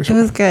was strawberry. It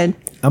Swirl. was good.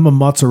 I'm a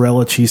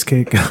mozzarella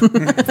cheesecake guy.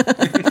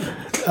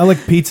 I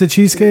like pizza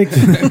cheesecake.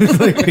 It's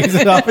like pizza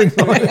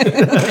toppings on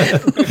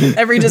it.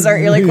 Every dessert,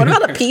 you're like, what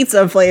about a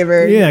pizza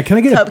flavor? Yeah, can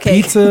I get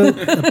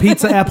Cupcake. a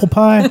pizza apple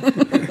pie?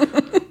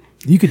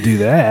 You could do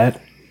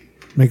that.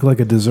 Make like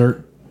a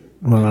dessert.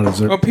 Well, not a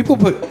dessert. Well, people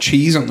put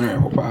cheese on their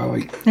apple pie,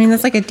 like I mean,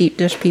 that's like a deep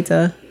dish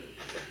pizza.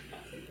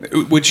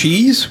 with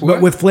cheese. What?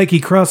 But with flaky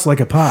crust like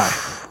a pie.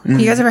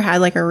 You guys ever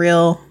had like a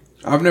real?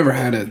 I've never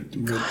had a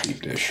real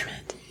deep dish.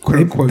 Quote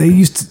unquote. They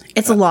used to.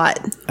 It's a lot.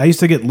 I used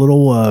to get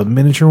little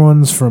miniature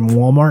ones from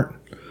Walmart,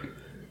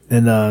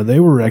 and they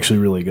were actually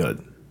really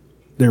good.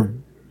 They're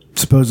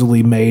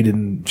supposedly made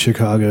in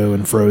Chicago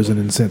and frozen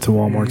and sent to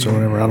Walmarts or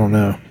whatever. I don't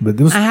know, but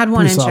it was I had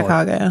one pretty in solid.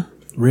 Chicago.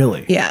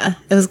 Really? Yeah,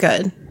 it was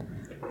good.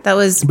 That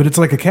was. But it's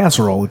like a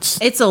casserole. It's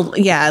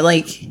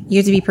Like you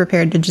have to be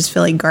prepared to just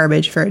feel like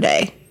garbage for a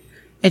day.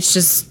 It's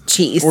just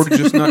cheese. or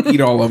just not eat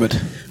all of it.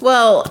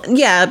 Well,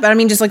 yeah, but I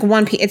mean, just like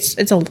one piece.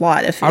 It's a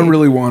lot of food. I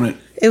really want it.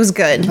 It was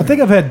good. I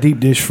think I've had deep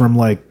dish from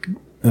like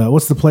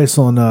what's the place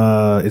on?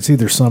 It's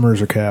either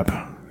Summers or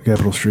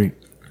Capitol Street.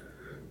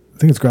 I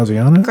think it's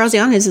Graziano.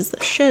 Graziano's is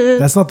the shit.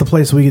 That's not the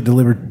place we get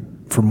delivered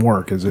from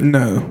work, is it?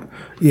 No.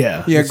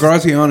 Yeah. Yeah,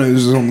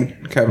 Graziano's is on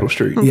Capitol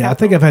Street. Yeah, I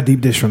think I've had deep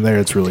dish from there.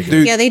 It's really good.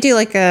 Dude. Yeah, they do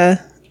like a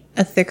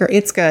thicker.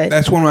 It's good.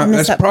 That's one of I my. miss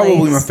That's that probably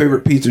place. my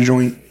favorite pizza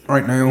joint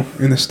right now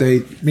in the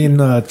state. Me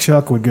and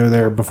Chuck would go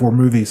there before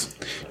movies.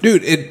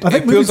 Dude, it I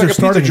think feels movies like are a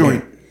pizza starting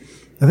joint. again.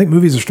 I think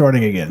movies are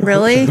starting again.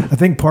 Really? I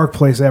think Park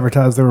Place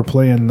advertised they were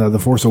playing The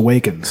Force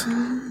Awakens.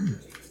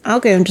 I'll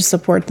go and just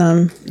support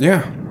them.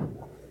 Yeah.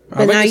 But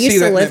I'd now I like to used see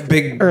to that, live that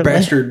big or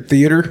bastard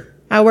theater.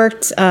 I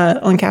worked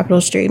on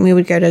Capitol Street, and we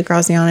would go to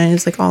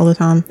Graziano's like all the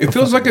time. It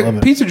feels like love a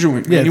it. pizza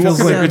joint. Yeah, man. it You walk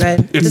feels in like- there,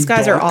 So good. These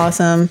guys are dark.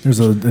 awesome. There's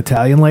an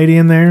Italian lady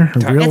in there.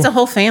 A real, It's a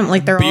whole family.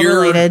 Like they're all Beer,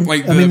 related.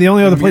 like I mean, the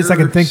only other place I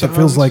can mirror think that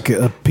feels signs. like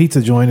a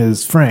pizza joint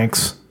is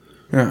Frank's.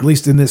 Yeah. At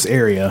least in this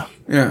area.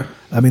 Yeah.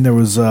 I mean, there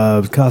was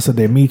Casa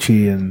de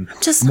Michi and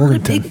just not a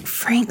Morganton. big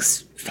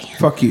Frank's fan.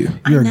 Fuck you.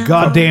 You're a know.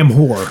 goddamn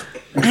whore.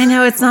 I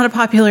know it's not a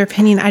popular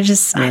opinion. I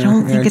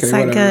don't think it's okay,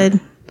 that whatever. good.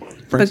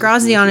 But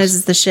Graziano's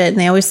is the shit, and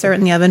they always throw it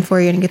in the oven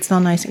for you, and it gets all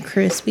nice and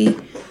crispy.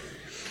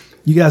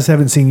 You guys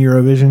haven't seen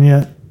Eurovision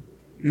yet?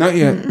 Not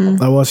yet.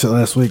 I watched it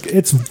last week.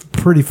 It's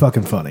pretty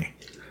fucking funny.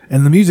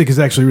 And the music is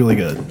actually really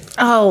good.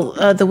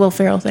 Oh, the Will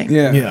Ferrell thing.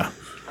 Yeah. Yeah.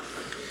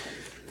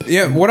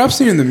 Yeah. What I've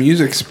seen in the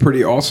music's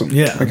pretty awesome.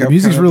 Yeah. Like, the I've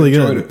music's kind of really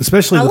enjoyed good. it.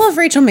 Especially I love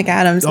Rachel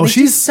McAdams. I think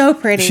she's so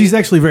pretty. She's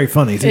actually very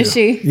funny, too. Is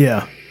she?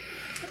 Yeah.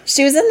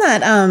 She was in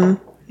that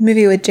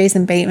movie with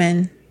Jason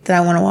Bateman that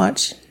I want to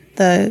watch.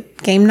 The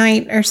Game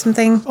Night or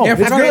something. Oh, Yeah,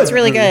 it's I've heard good. it's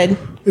really good.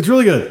 It's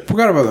really good.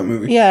 Forgot about that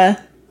movie. Yeah.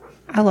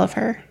 I love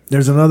her.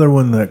 There's another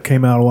one that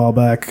came out a while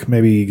back,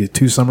 maybe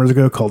 2 summers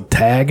ago, called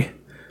Tag.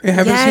 I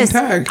haven't Yes.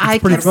 seen Tag. I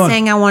pretty kept fun.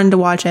 saying I wanted to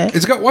watch it.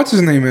 It's got what's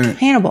his name in it?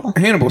 Hannibal.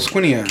 Hannibal,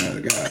 squinty eye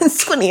guy.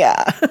 Squinty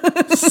eye.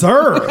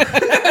 Sir!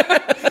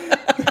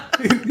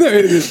 No,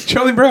 it is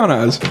Charlie Brown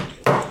eyes.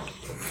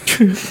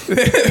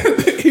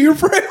 You're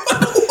right.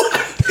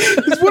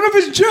 It's one of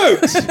his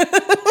jokes.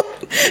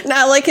 No,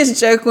 I like his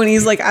joke when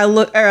he's like, I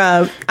look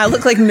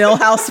like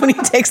Millhouse when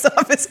he takes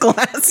off his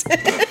glasses.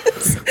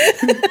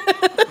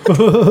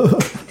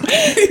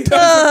 He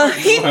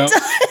does.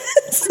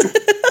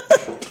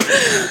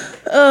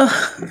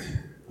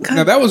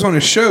 Now that was on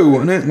his show,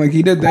 wasn't it? Like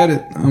he did that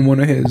on one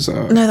of his.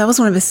 No, that was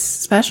one of his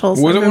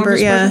specials. Was I it one of remember,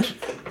 his yeah.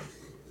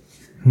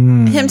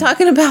 specials? Him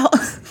talking about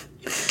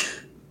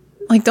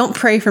like, don't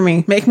pray for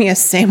me, make me a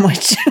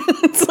sandwich.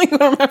 It's like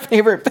one of my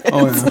favorite bits.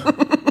 Oh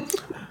yeah.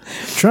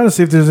 Trying to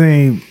see if there's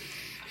any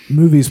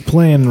movies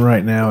playing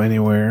right now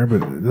anywhere,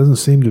 but it doesn't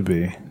seem to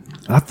be.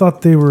 I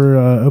thought they were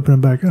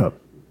opening back up.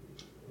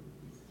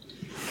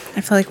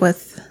 I feel like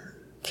with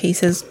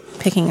cases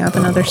picking up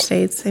in other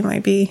states, they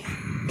might be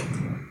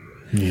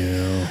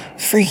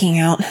freaking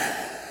out.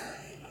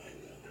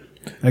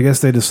 I guess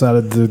they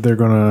decided that they're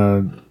going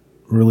to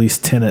release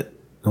Tenet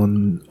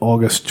on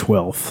August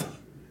 12th.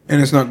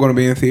 And it's not going to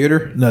be in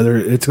theater. No,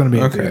 it's going to be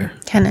in Okay. theater.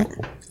 Tenet.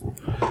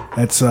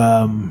 That's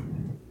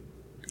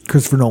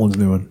Christopher Nolan's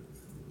new one.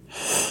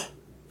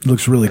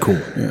 Looks really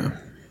cool. Yeah.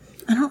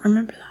 I don't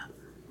remember that.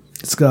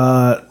 It's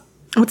got...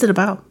 What's it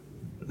about?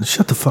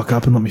 Shut the fuck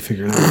up and let me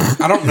figure it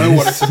out. I don't know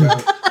what it's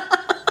about.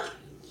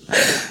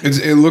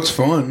 It looks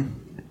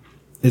fun.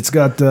 It's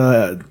got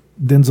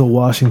Denzel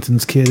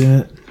Washington's kid in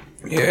it.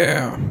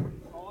 Yeah.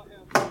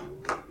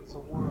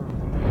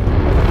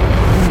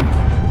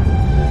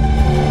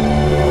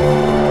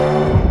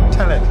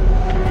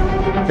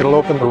 Tenet. It'll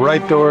open the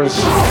right doors,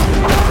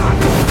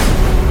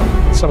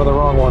 some of the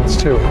wrong ones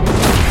too.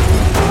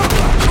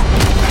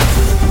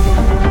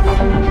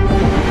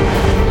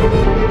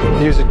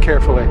 Use it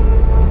carefully.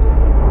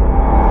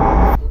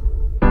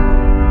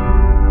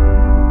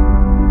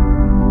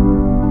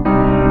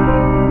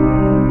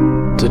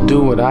 To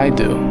do what I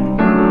do,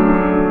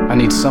 I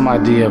need some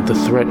idea of the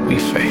threat we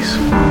face.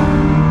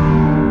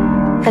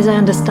 As I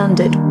understand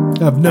it,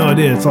 I have no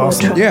idea. It's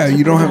awesome. Yeah,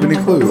 you don't have any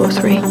clue. World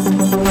War III.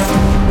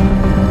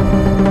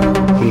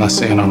 I'm not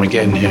saying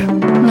Armageddon here.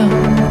 No.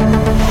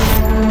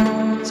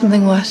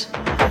 Something worse.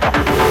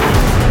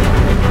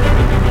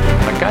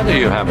 Either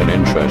you have an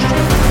interest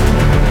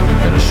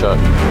in a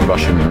certain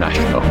Russian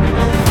national.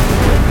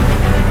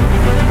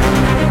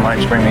 Why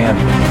don't you bring me in?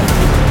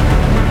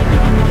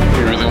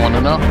 You really want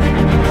to know?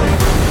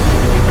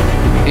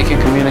 He can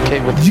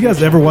communicate with. Did you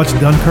guys ever watch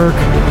Dunkirk?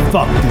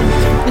 Fuck,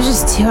 dude. It's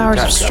just 2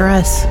 hours of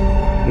stress.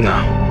 No.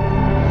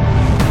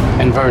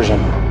 Inversion.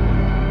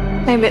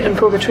 Aim it and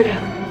pull the trigger.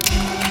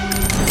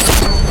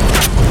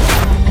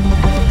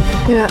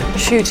 You're not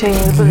shooting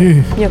the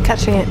bullet. You're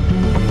catching it.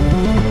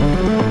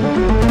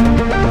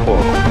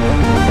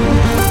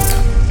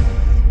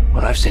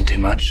 Well, I've seen too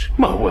much.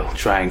 Well, we'll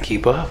try and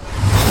keep up.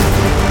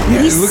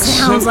 Yeah, He it looks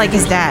sounds so like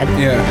his dad.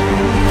 Yeah.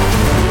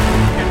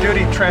 Your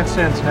duty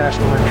transcends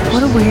national interest.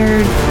 What a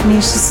weird. I mean,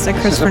 it's just a This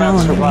is Christopher about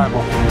Nolan movie.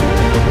 survival.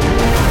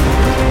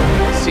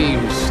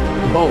 Seems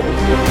bold.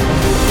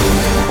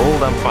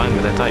 Bold, I'm fine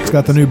with that. It's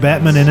got the new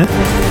Batman in it.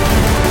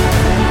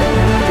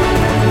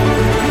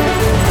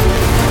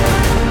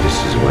 This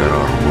is where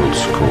our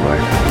worlds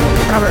collide.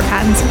 Robert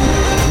Pattinson.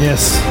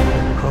 Yes.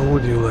 How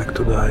would you like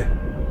to die?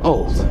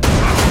 Old.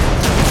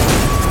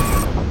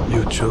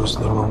 You chose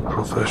the wrong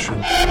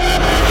profession.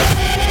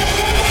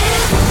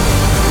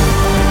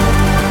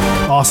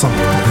 Awesome.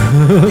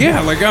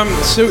 Yeah, like I'm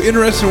so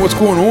interested in what's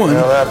going on.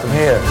 Well, out from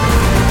here.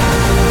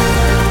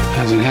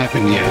 Hasn't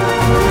happened yet.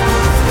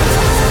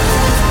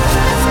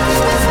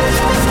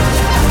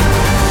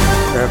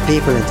 There are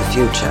people in the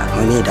future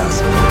who need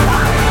us.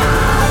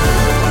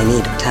 They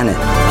need a tenant.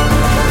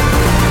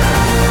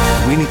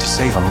 We need to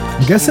save them.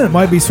 I'm guessing it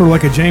might be sort of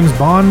like a James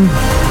Bond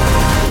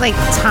Like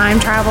time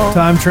travel.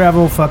 time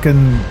travel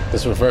fucking.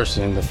 It's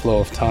reversing the flow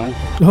of time.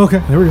 Okay,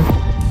 there we go. You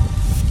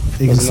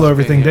can Wasn't slow us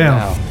everything being here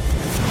down. now.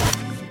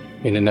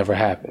 I mean, it never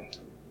happened.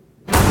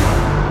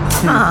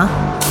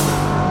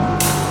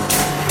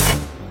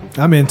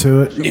 I'm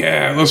into it.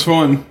 Yeah, that's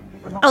fun.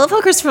 I love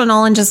how Christopher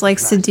Nolan just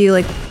likes to do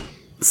like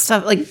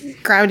stuff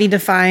like gravity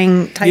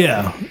defying type.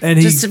 Yeah, and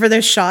he just for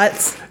those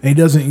shots. he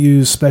doesn't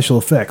use special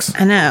effects.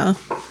 I know.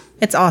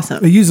 It's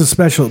awesome. He uses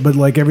special, but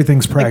like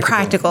everything's practical.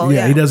 practical,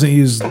 yeah. He doesn't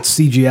use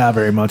CGI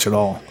very much at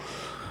all.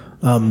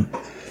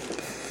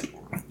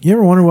 You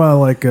ever wonder why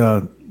like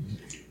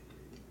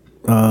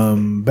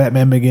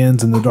Batman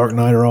Begins and The Dark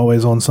Knight are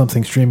always on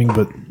something streaming,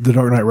 but The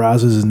Dark Knight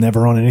Rises is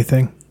never on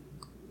anything?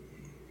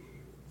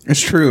 It's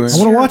true. I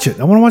want to watch it.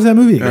 I want to watch that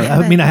movie again.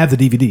 I mean, I have the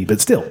DVD,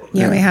 but still.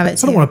 Yeah, we have it I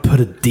too. don't want to put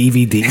a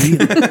DVD.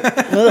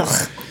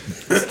 Ugh.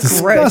 It's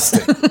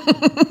disgusting.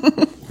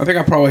 I think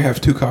I probably have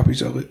 2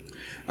 copies of it.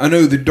 I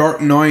know The Dark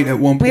Knight at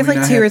one point. We have like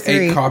I 2 had or 3.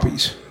 8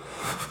 copies.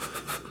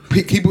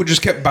 People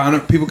just kept buying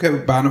it. People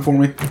kept buying it for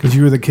me. Because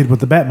you were the kid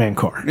with the Batman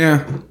car.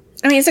 Yeah.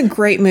 I mean, it's a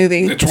great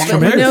movie. It's one of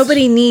but my favorites.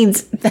 nobody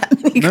needs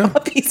that many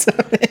copies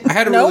of it. I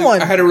had a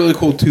I had a really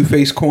cool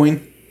Two-Face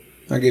coin.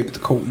 I gave it to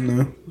Colton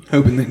though,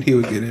 hoping that he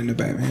would get into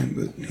Batman,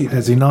 but he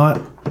Has he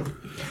not?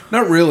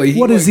 not really.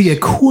 What is he, a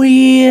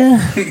queer?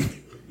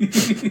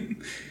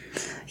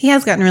 He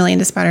has gotten really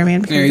into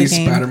Spider-Man. Yeah, he's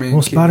Spider-Man.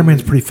 Well,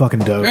 Spider-Man's pretty fucking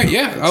dope.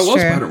 Yeah, I love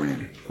Sure.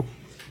 Spider-Man.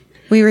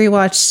 We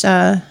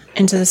rewatched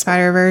Into the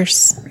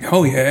Spider-Verse.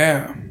 Oh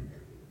yeah.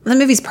 That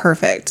movie's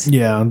perfect.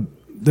 Yeah,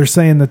 they're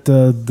saying that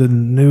the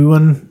new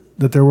one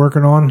that they're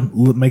working on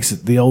makes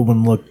the old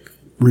one look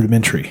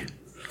rudimentary.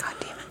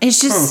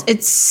 It's just,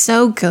 it's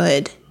so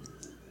good.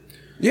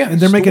 Yeah,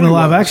 And they're making a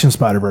live action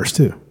Spider-Verse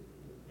too.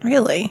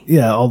 Really?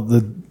 Yeah, all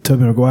the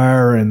Tobey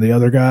Maguire and the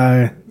other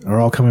guy are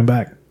all coming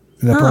back.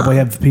 And they'll probably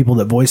have the people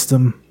that voiced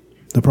them.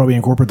 They'll probably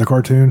incorporate the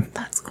cartoon.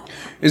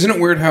 Isn't it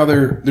weird how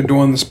they're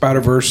doing the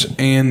Spider-Verse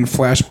and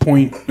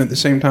Flashpoint at the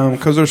same time?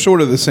 Because they're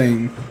sort of the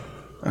same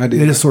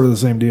idea. It is sort of the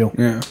same deal.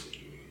 Yeah.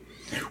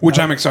 Which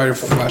I'm excited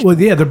for Flashpoint. Well,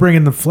 yeah, they're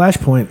bringing the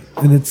Flashpoint,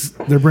 and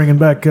they're bringing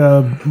back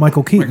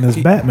Michael Keaton as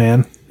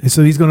Batman. And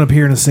so he's going to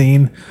appear in a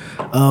scene.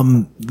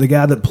 The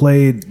guy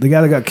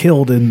that got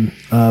killed in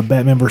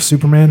Batman vs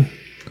Superman,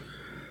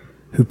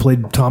 who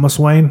played Thomas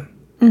Wayne.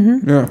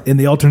 Mm-hmm. Yeah. In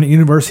the alternate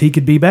universe, he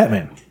could be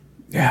Batman.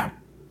 Yeah.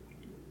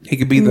 He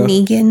could be the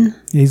Negan.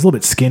 Yeah, he's a little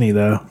bit skinny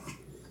though.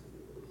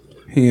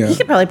 He He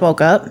could probably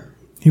bulk up.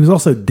 He was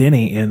also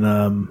Denny in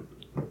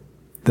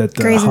that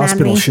Grey's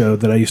hospital Anatomy. show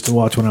that I used to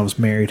watch when I was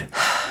married.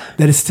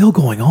 That is still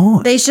going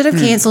on. They should have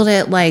canceled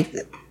it like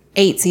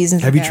 8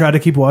 seasons Have you ago. tried to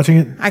keep watching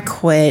it? I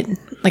quit.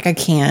 Like, I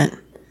can't.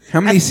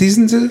 How many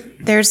seasons is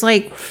it? There's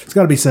like, It's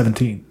got to be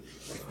 17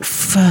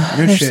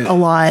 there's shit. a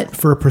lot.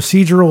 for a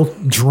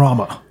procedural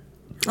drama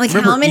Like,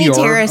 Remember how many ER?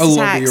 terrorist I love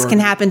attacks ER. can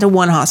happen to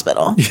one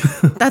hospital?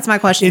 That's my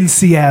question. in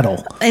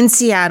Seattle. In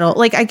Seattle.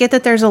 Like, I get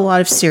that there's a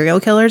lot of serial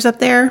killers up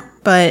there,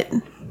 but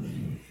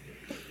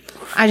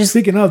I just,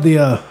 Speaking of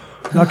the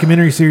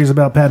documentary series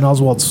about Patton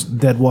Oswalt's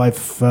dead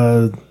wife,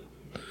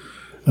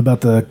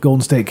 about the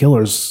Golden State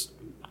Killers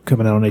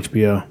coming out on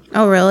HBO.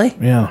 oh, really?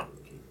 Yeah,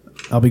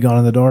 I'll Be Gone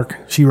in the Dark.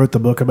 She wrote the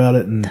book about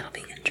it, and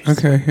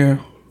Okay, yeah.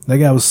 that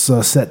guy was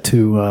set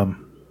to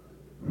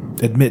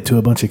admit to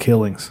a bunch of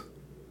killings.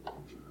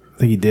 I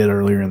think he did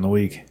earlier in the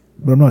week,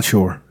 but I'm not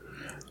sure.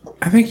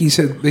 I think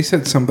they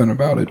said something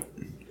about it.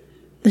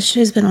 The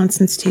show's been on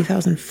since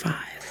 2005.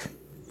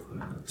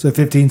 So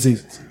 15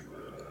 seasons.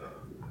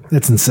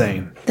 That's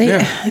insane. They,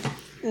 Yeah.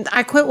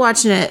 I quit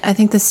watching it. I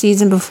think the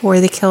season before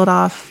they killed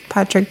off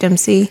Patrick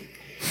Dempsey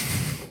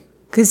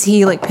because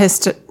he like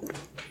pissed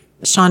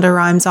Shonda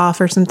Rhimes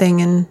off or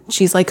something, and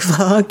she's like,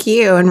 "Fuck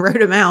you," and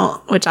wrote him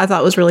out, which I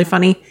thought was really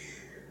funny.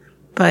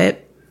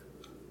 But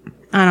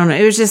I don't know.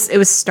 It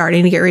was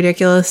starting to get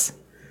ridiculous.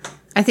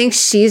 I think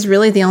she's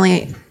really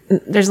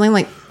there's only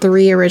like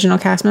 3 original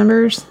cast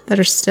members that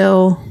are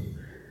still.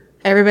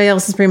 Everybody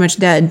else is pretty much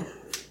dead.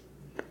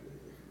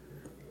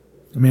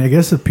 I mean, I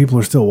guess if people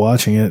are still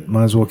watching it,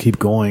 might as well keep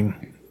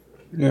going.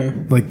 Yeah.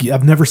 Like,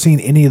 I've never seen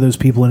any of those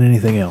people in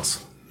anything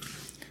else.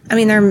 I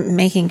mean, they're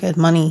making good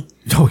money.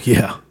 Oh,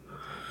 yeah.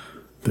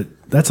 But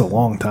that's a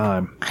long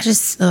time. I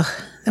just, it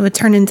would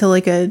turn into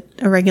like a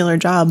regular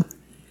job,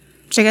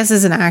 which I guess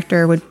as an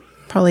actor would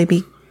probably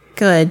be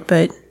good,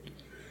 but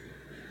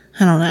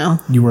I don't know.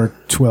 You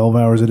work 12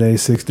 hours a day,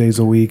 6 days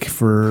a week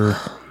for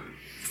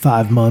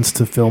 5 months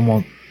to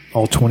film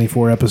all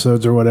 24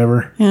 episodes or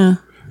whatever. Yeah.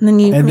 And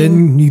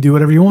then you do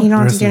whatever you want. You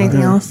don't have to do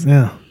anything else.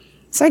 Yeah.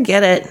 So I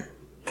get it.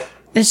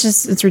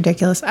 It's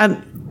ridiculous.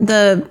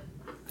 The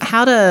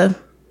How to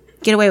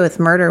Get Away with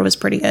Murder was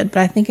pretty good,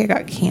 but I think it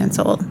got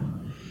canceled.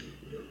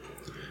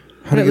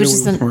 How to Get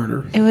Away with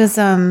Murder? It was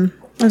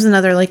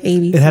another like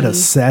ABC. It had a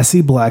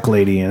sassy black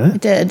lady in it.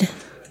 It did.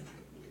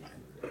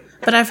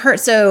 But I've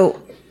heard,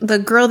 so the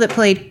girl that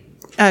played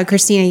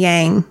Christina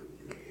Yang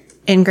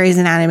in Grey's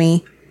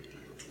Anatomy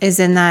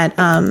is in that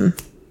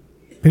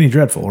Penny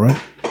Dreadful, right?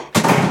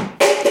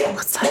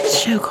 What's that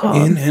show called?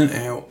 In and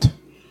Out.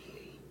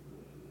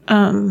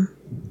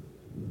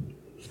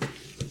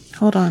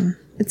 Hold on.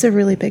 It's a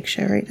really big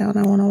show right now and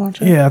I want to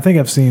watch it. Yeah, I think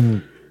I've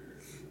seen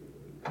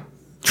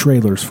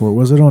trailers for it.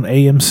 Was it on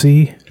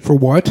AMC? For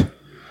what?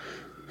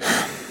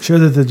 Show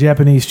that the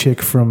Japanese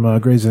chick from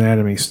Grey's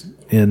Anatomy's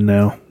in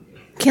now.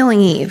 Killing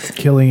Eve.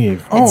 Killing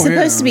Eve. It's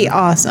supposed to be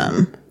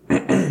awesome.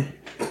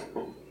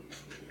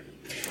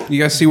 You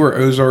guys see where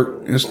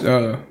Ozark is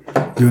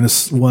doing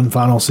this one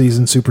final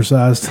season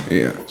supersized?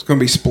 Yeah, it's going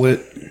to be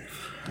split.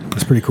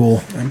 That's pretty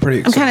cool. I'm pretty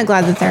I'm excited. kind of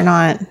glad that they're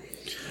not.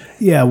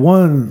 Yeah,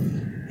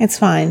 one. It's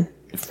fine.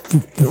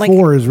 Like,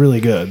 4 is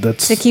really good.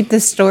 That's to keep the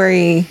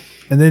story.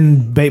 And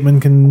then Bateman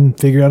can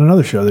figure out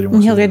another show that he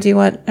wants He'll to go do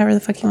whatever the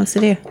fuck he wants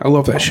to do. I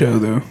love that show,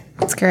 though.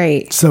 It's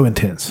great. So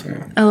intense.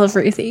 I love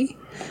Ruthie.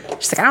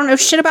 She's like, I don't know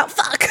shit about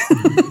fuck.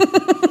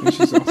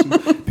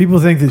 People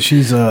think that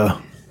she's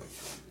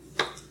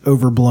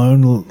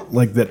overblown,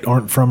 like that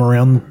aren't from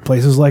around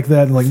places like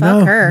that. And like, Fuck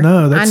no, her.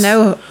 no, that's, I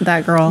know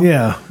that girl.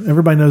 Yeah,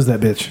 everybody knows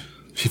that bitch.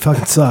 She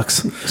fucking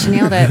sucks. She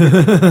nailed it.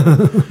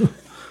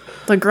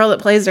 The girl that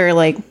plays her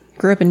like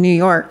grew up in New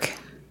York.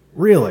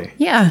 Really?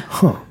 Yeah.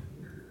 Huh.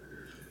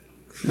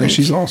 Yeah,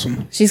 she's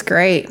awesome. She's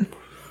great.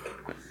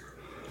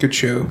 Good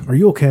show. Are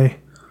you okay?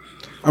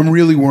 I'm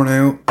really worn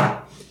out.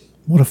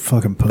 What a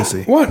fucking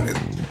pussy. What?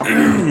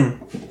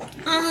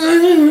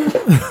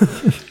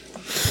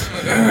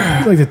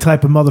 You're like the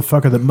type of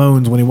motherfucker that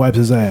moans when he wipes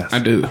his ass. I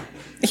do.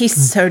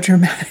 He's so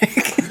dramatic.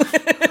 He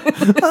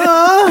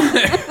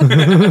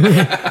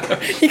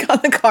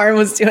got in the car and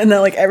was doing that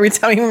like every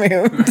time he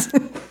moved.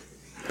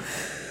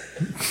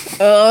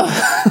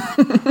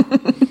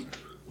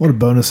 What a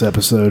bonus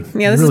episode.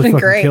 Yeah, this has been fucking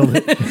great. killed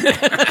it.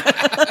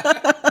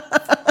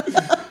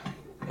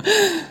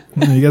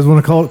 You guys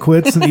want to call it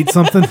quits and eat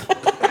something?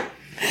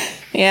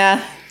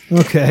 Yeah.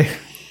 Okay.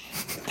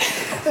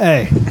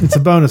 Hey, it's a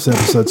bonus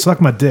episode. Suck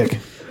my dick.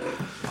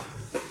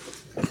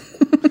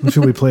 What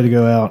should we play to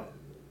go out?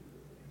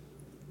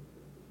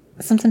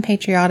 Something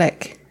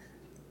patriotic.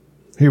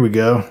 Here we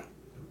go.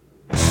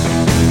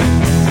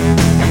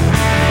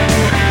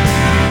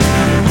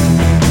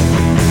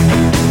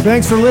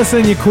 Thanks for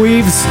listening, you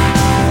queeves.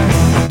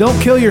 Don't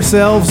kill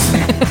yourselves.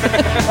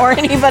 Or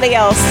anybody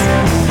else.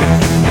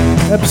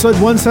 Episode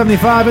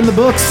 175 in the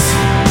books.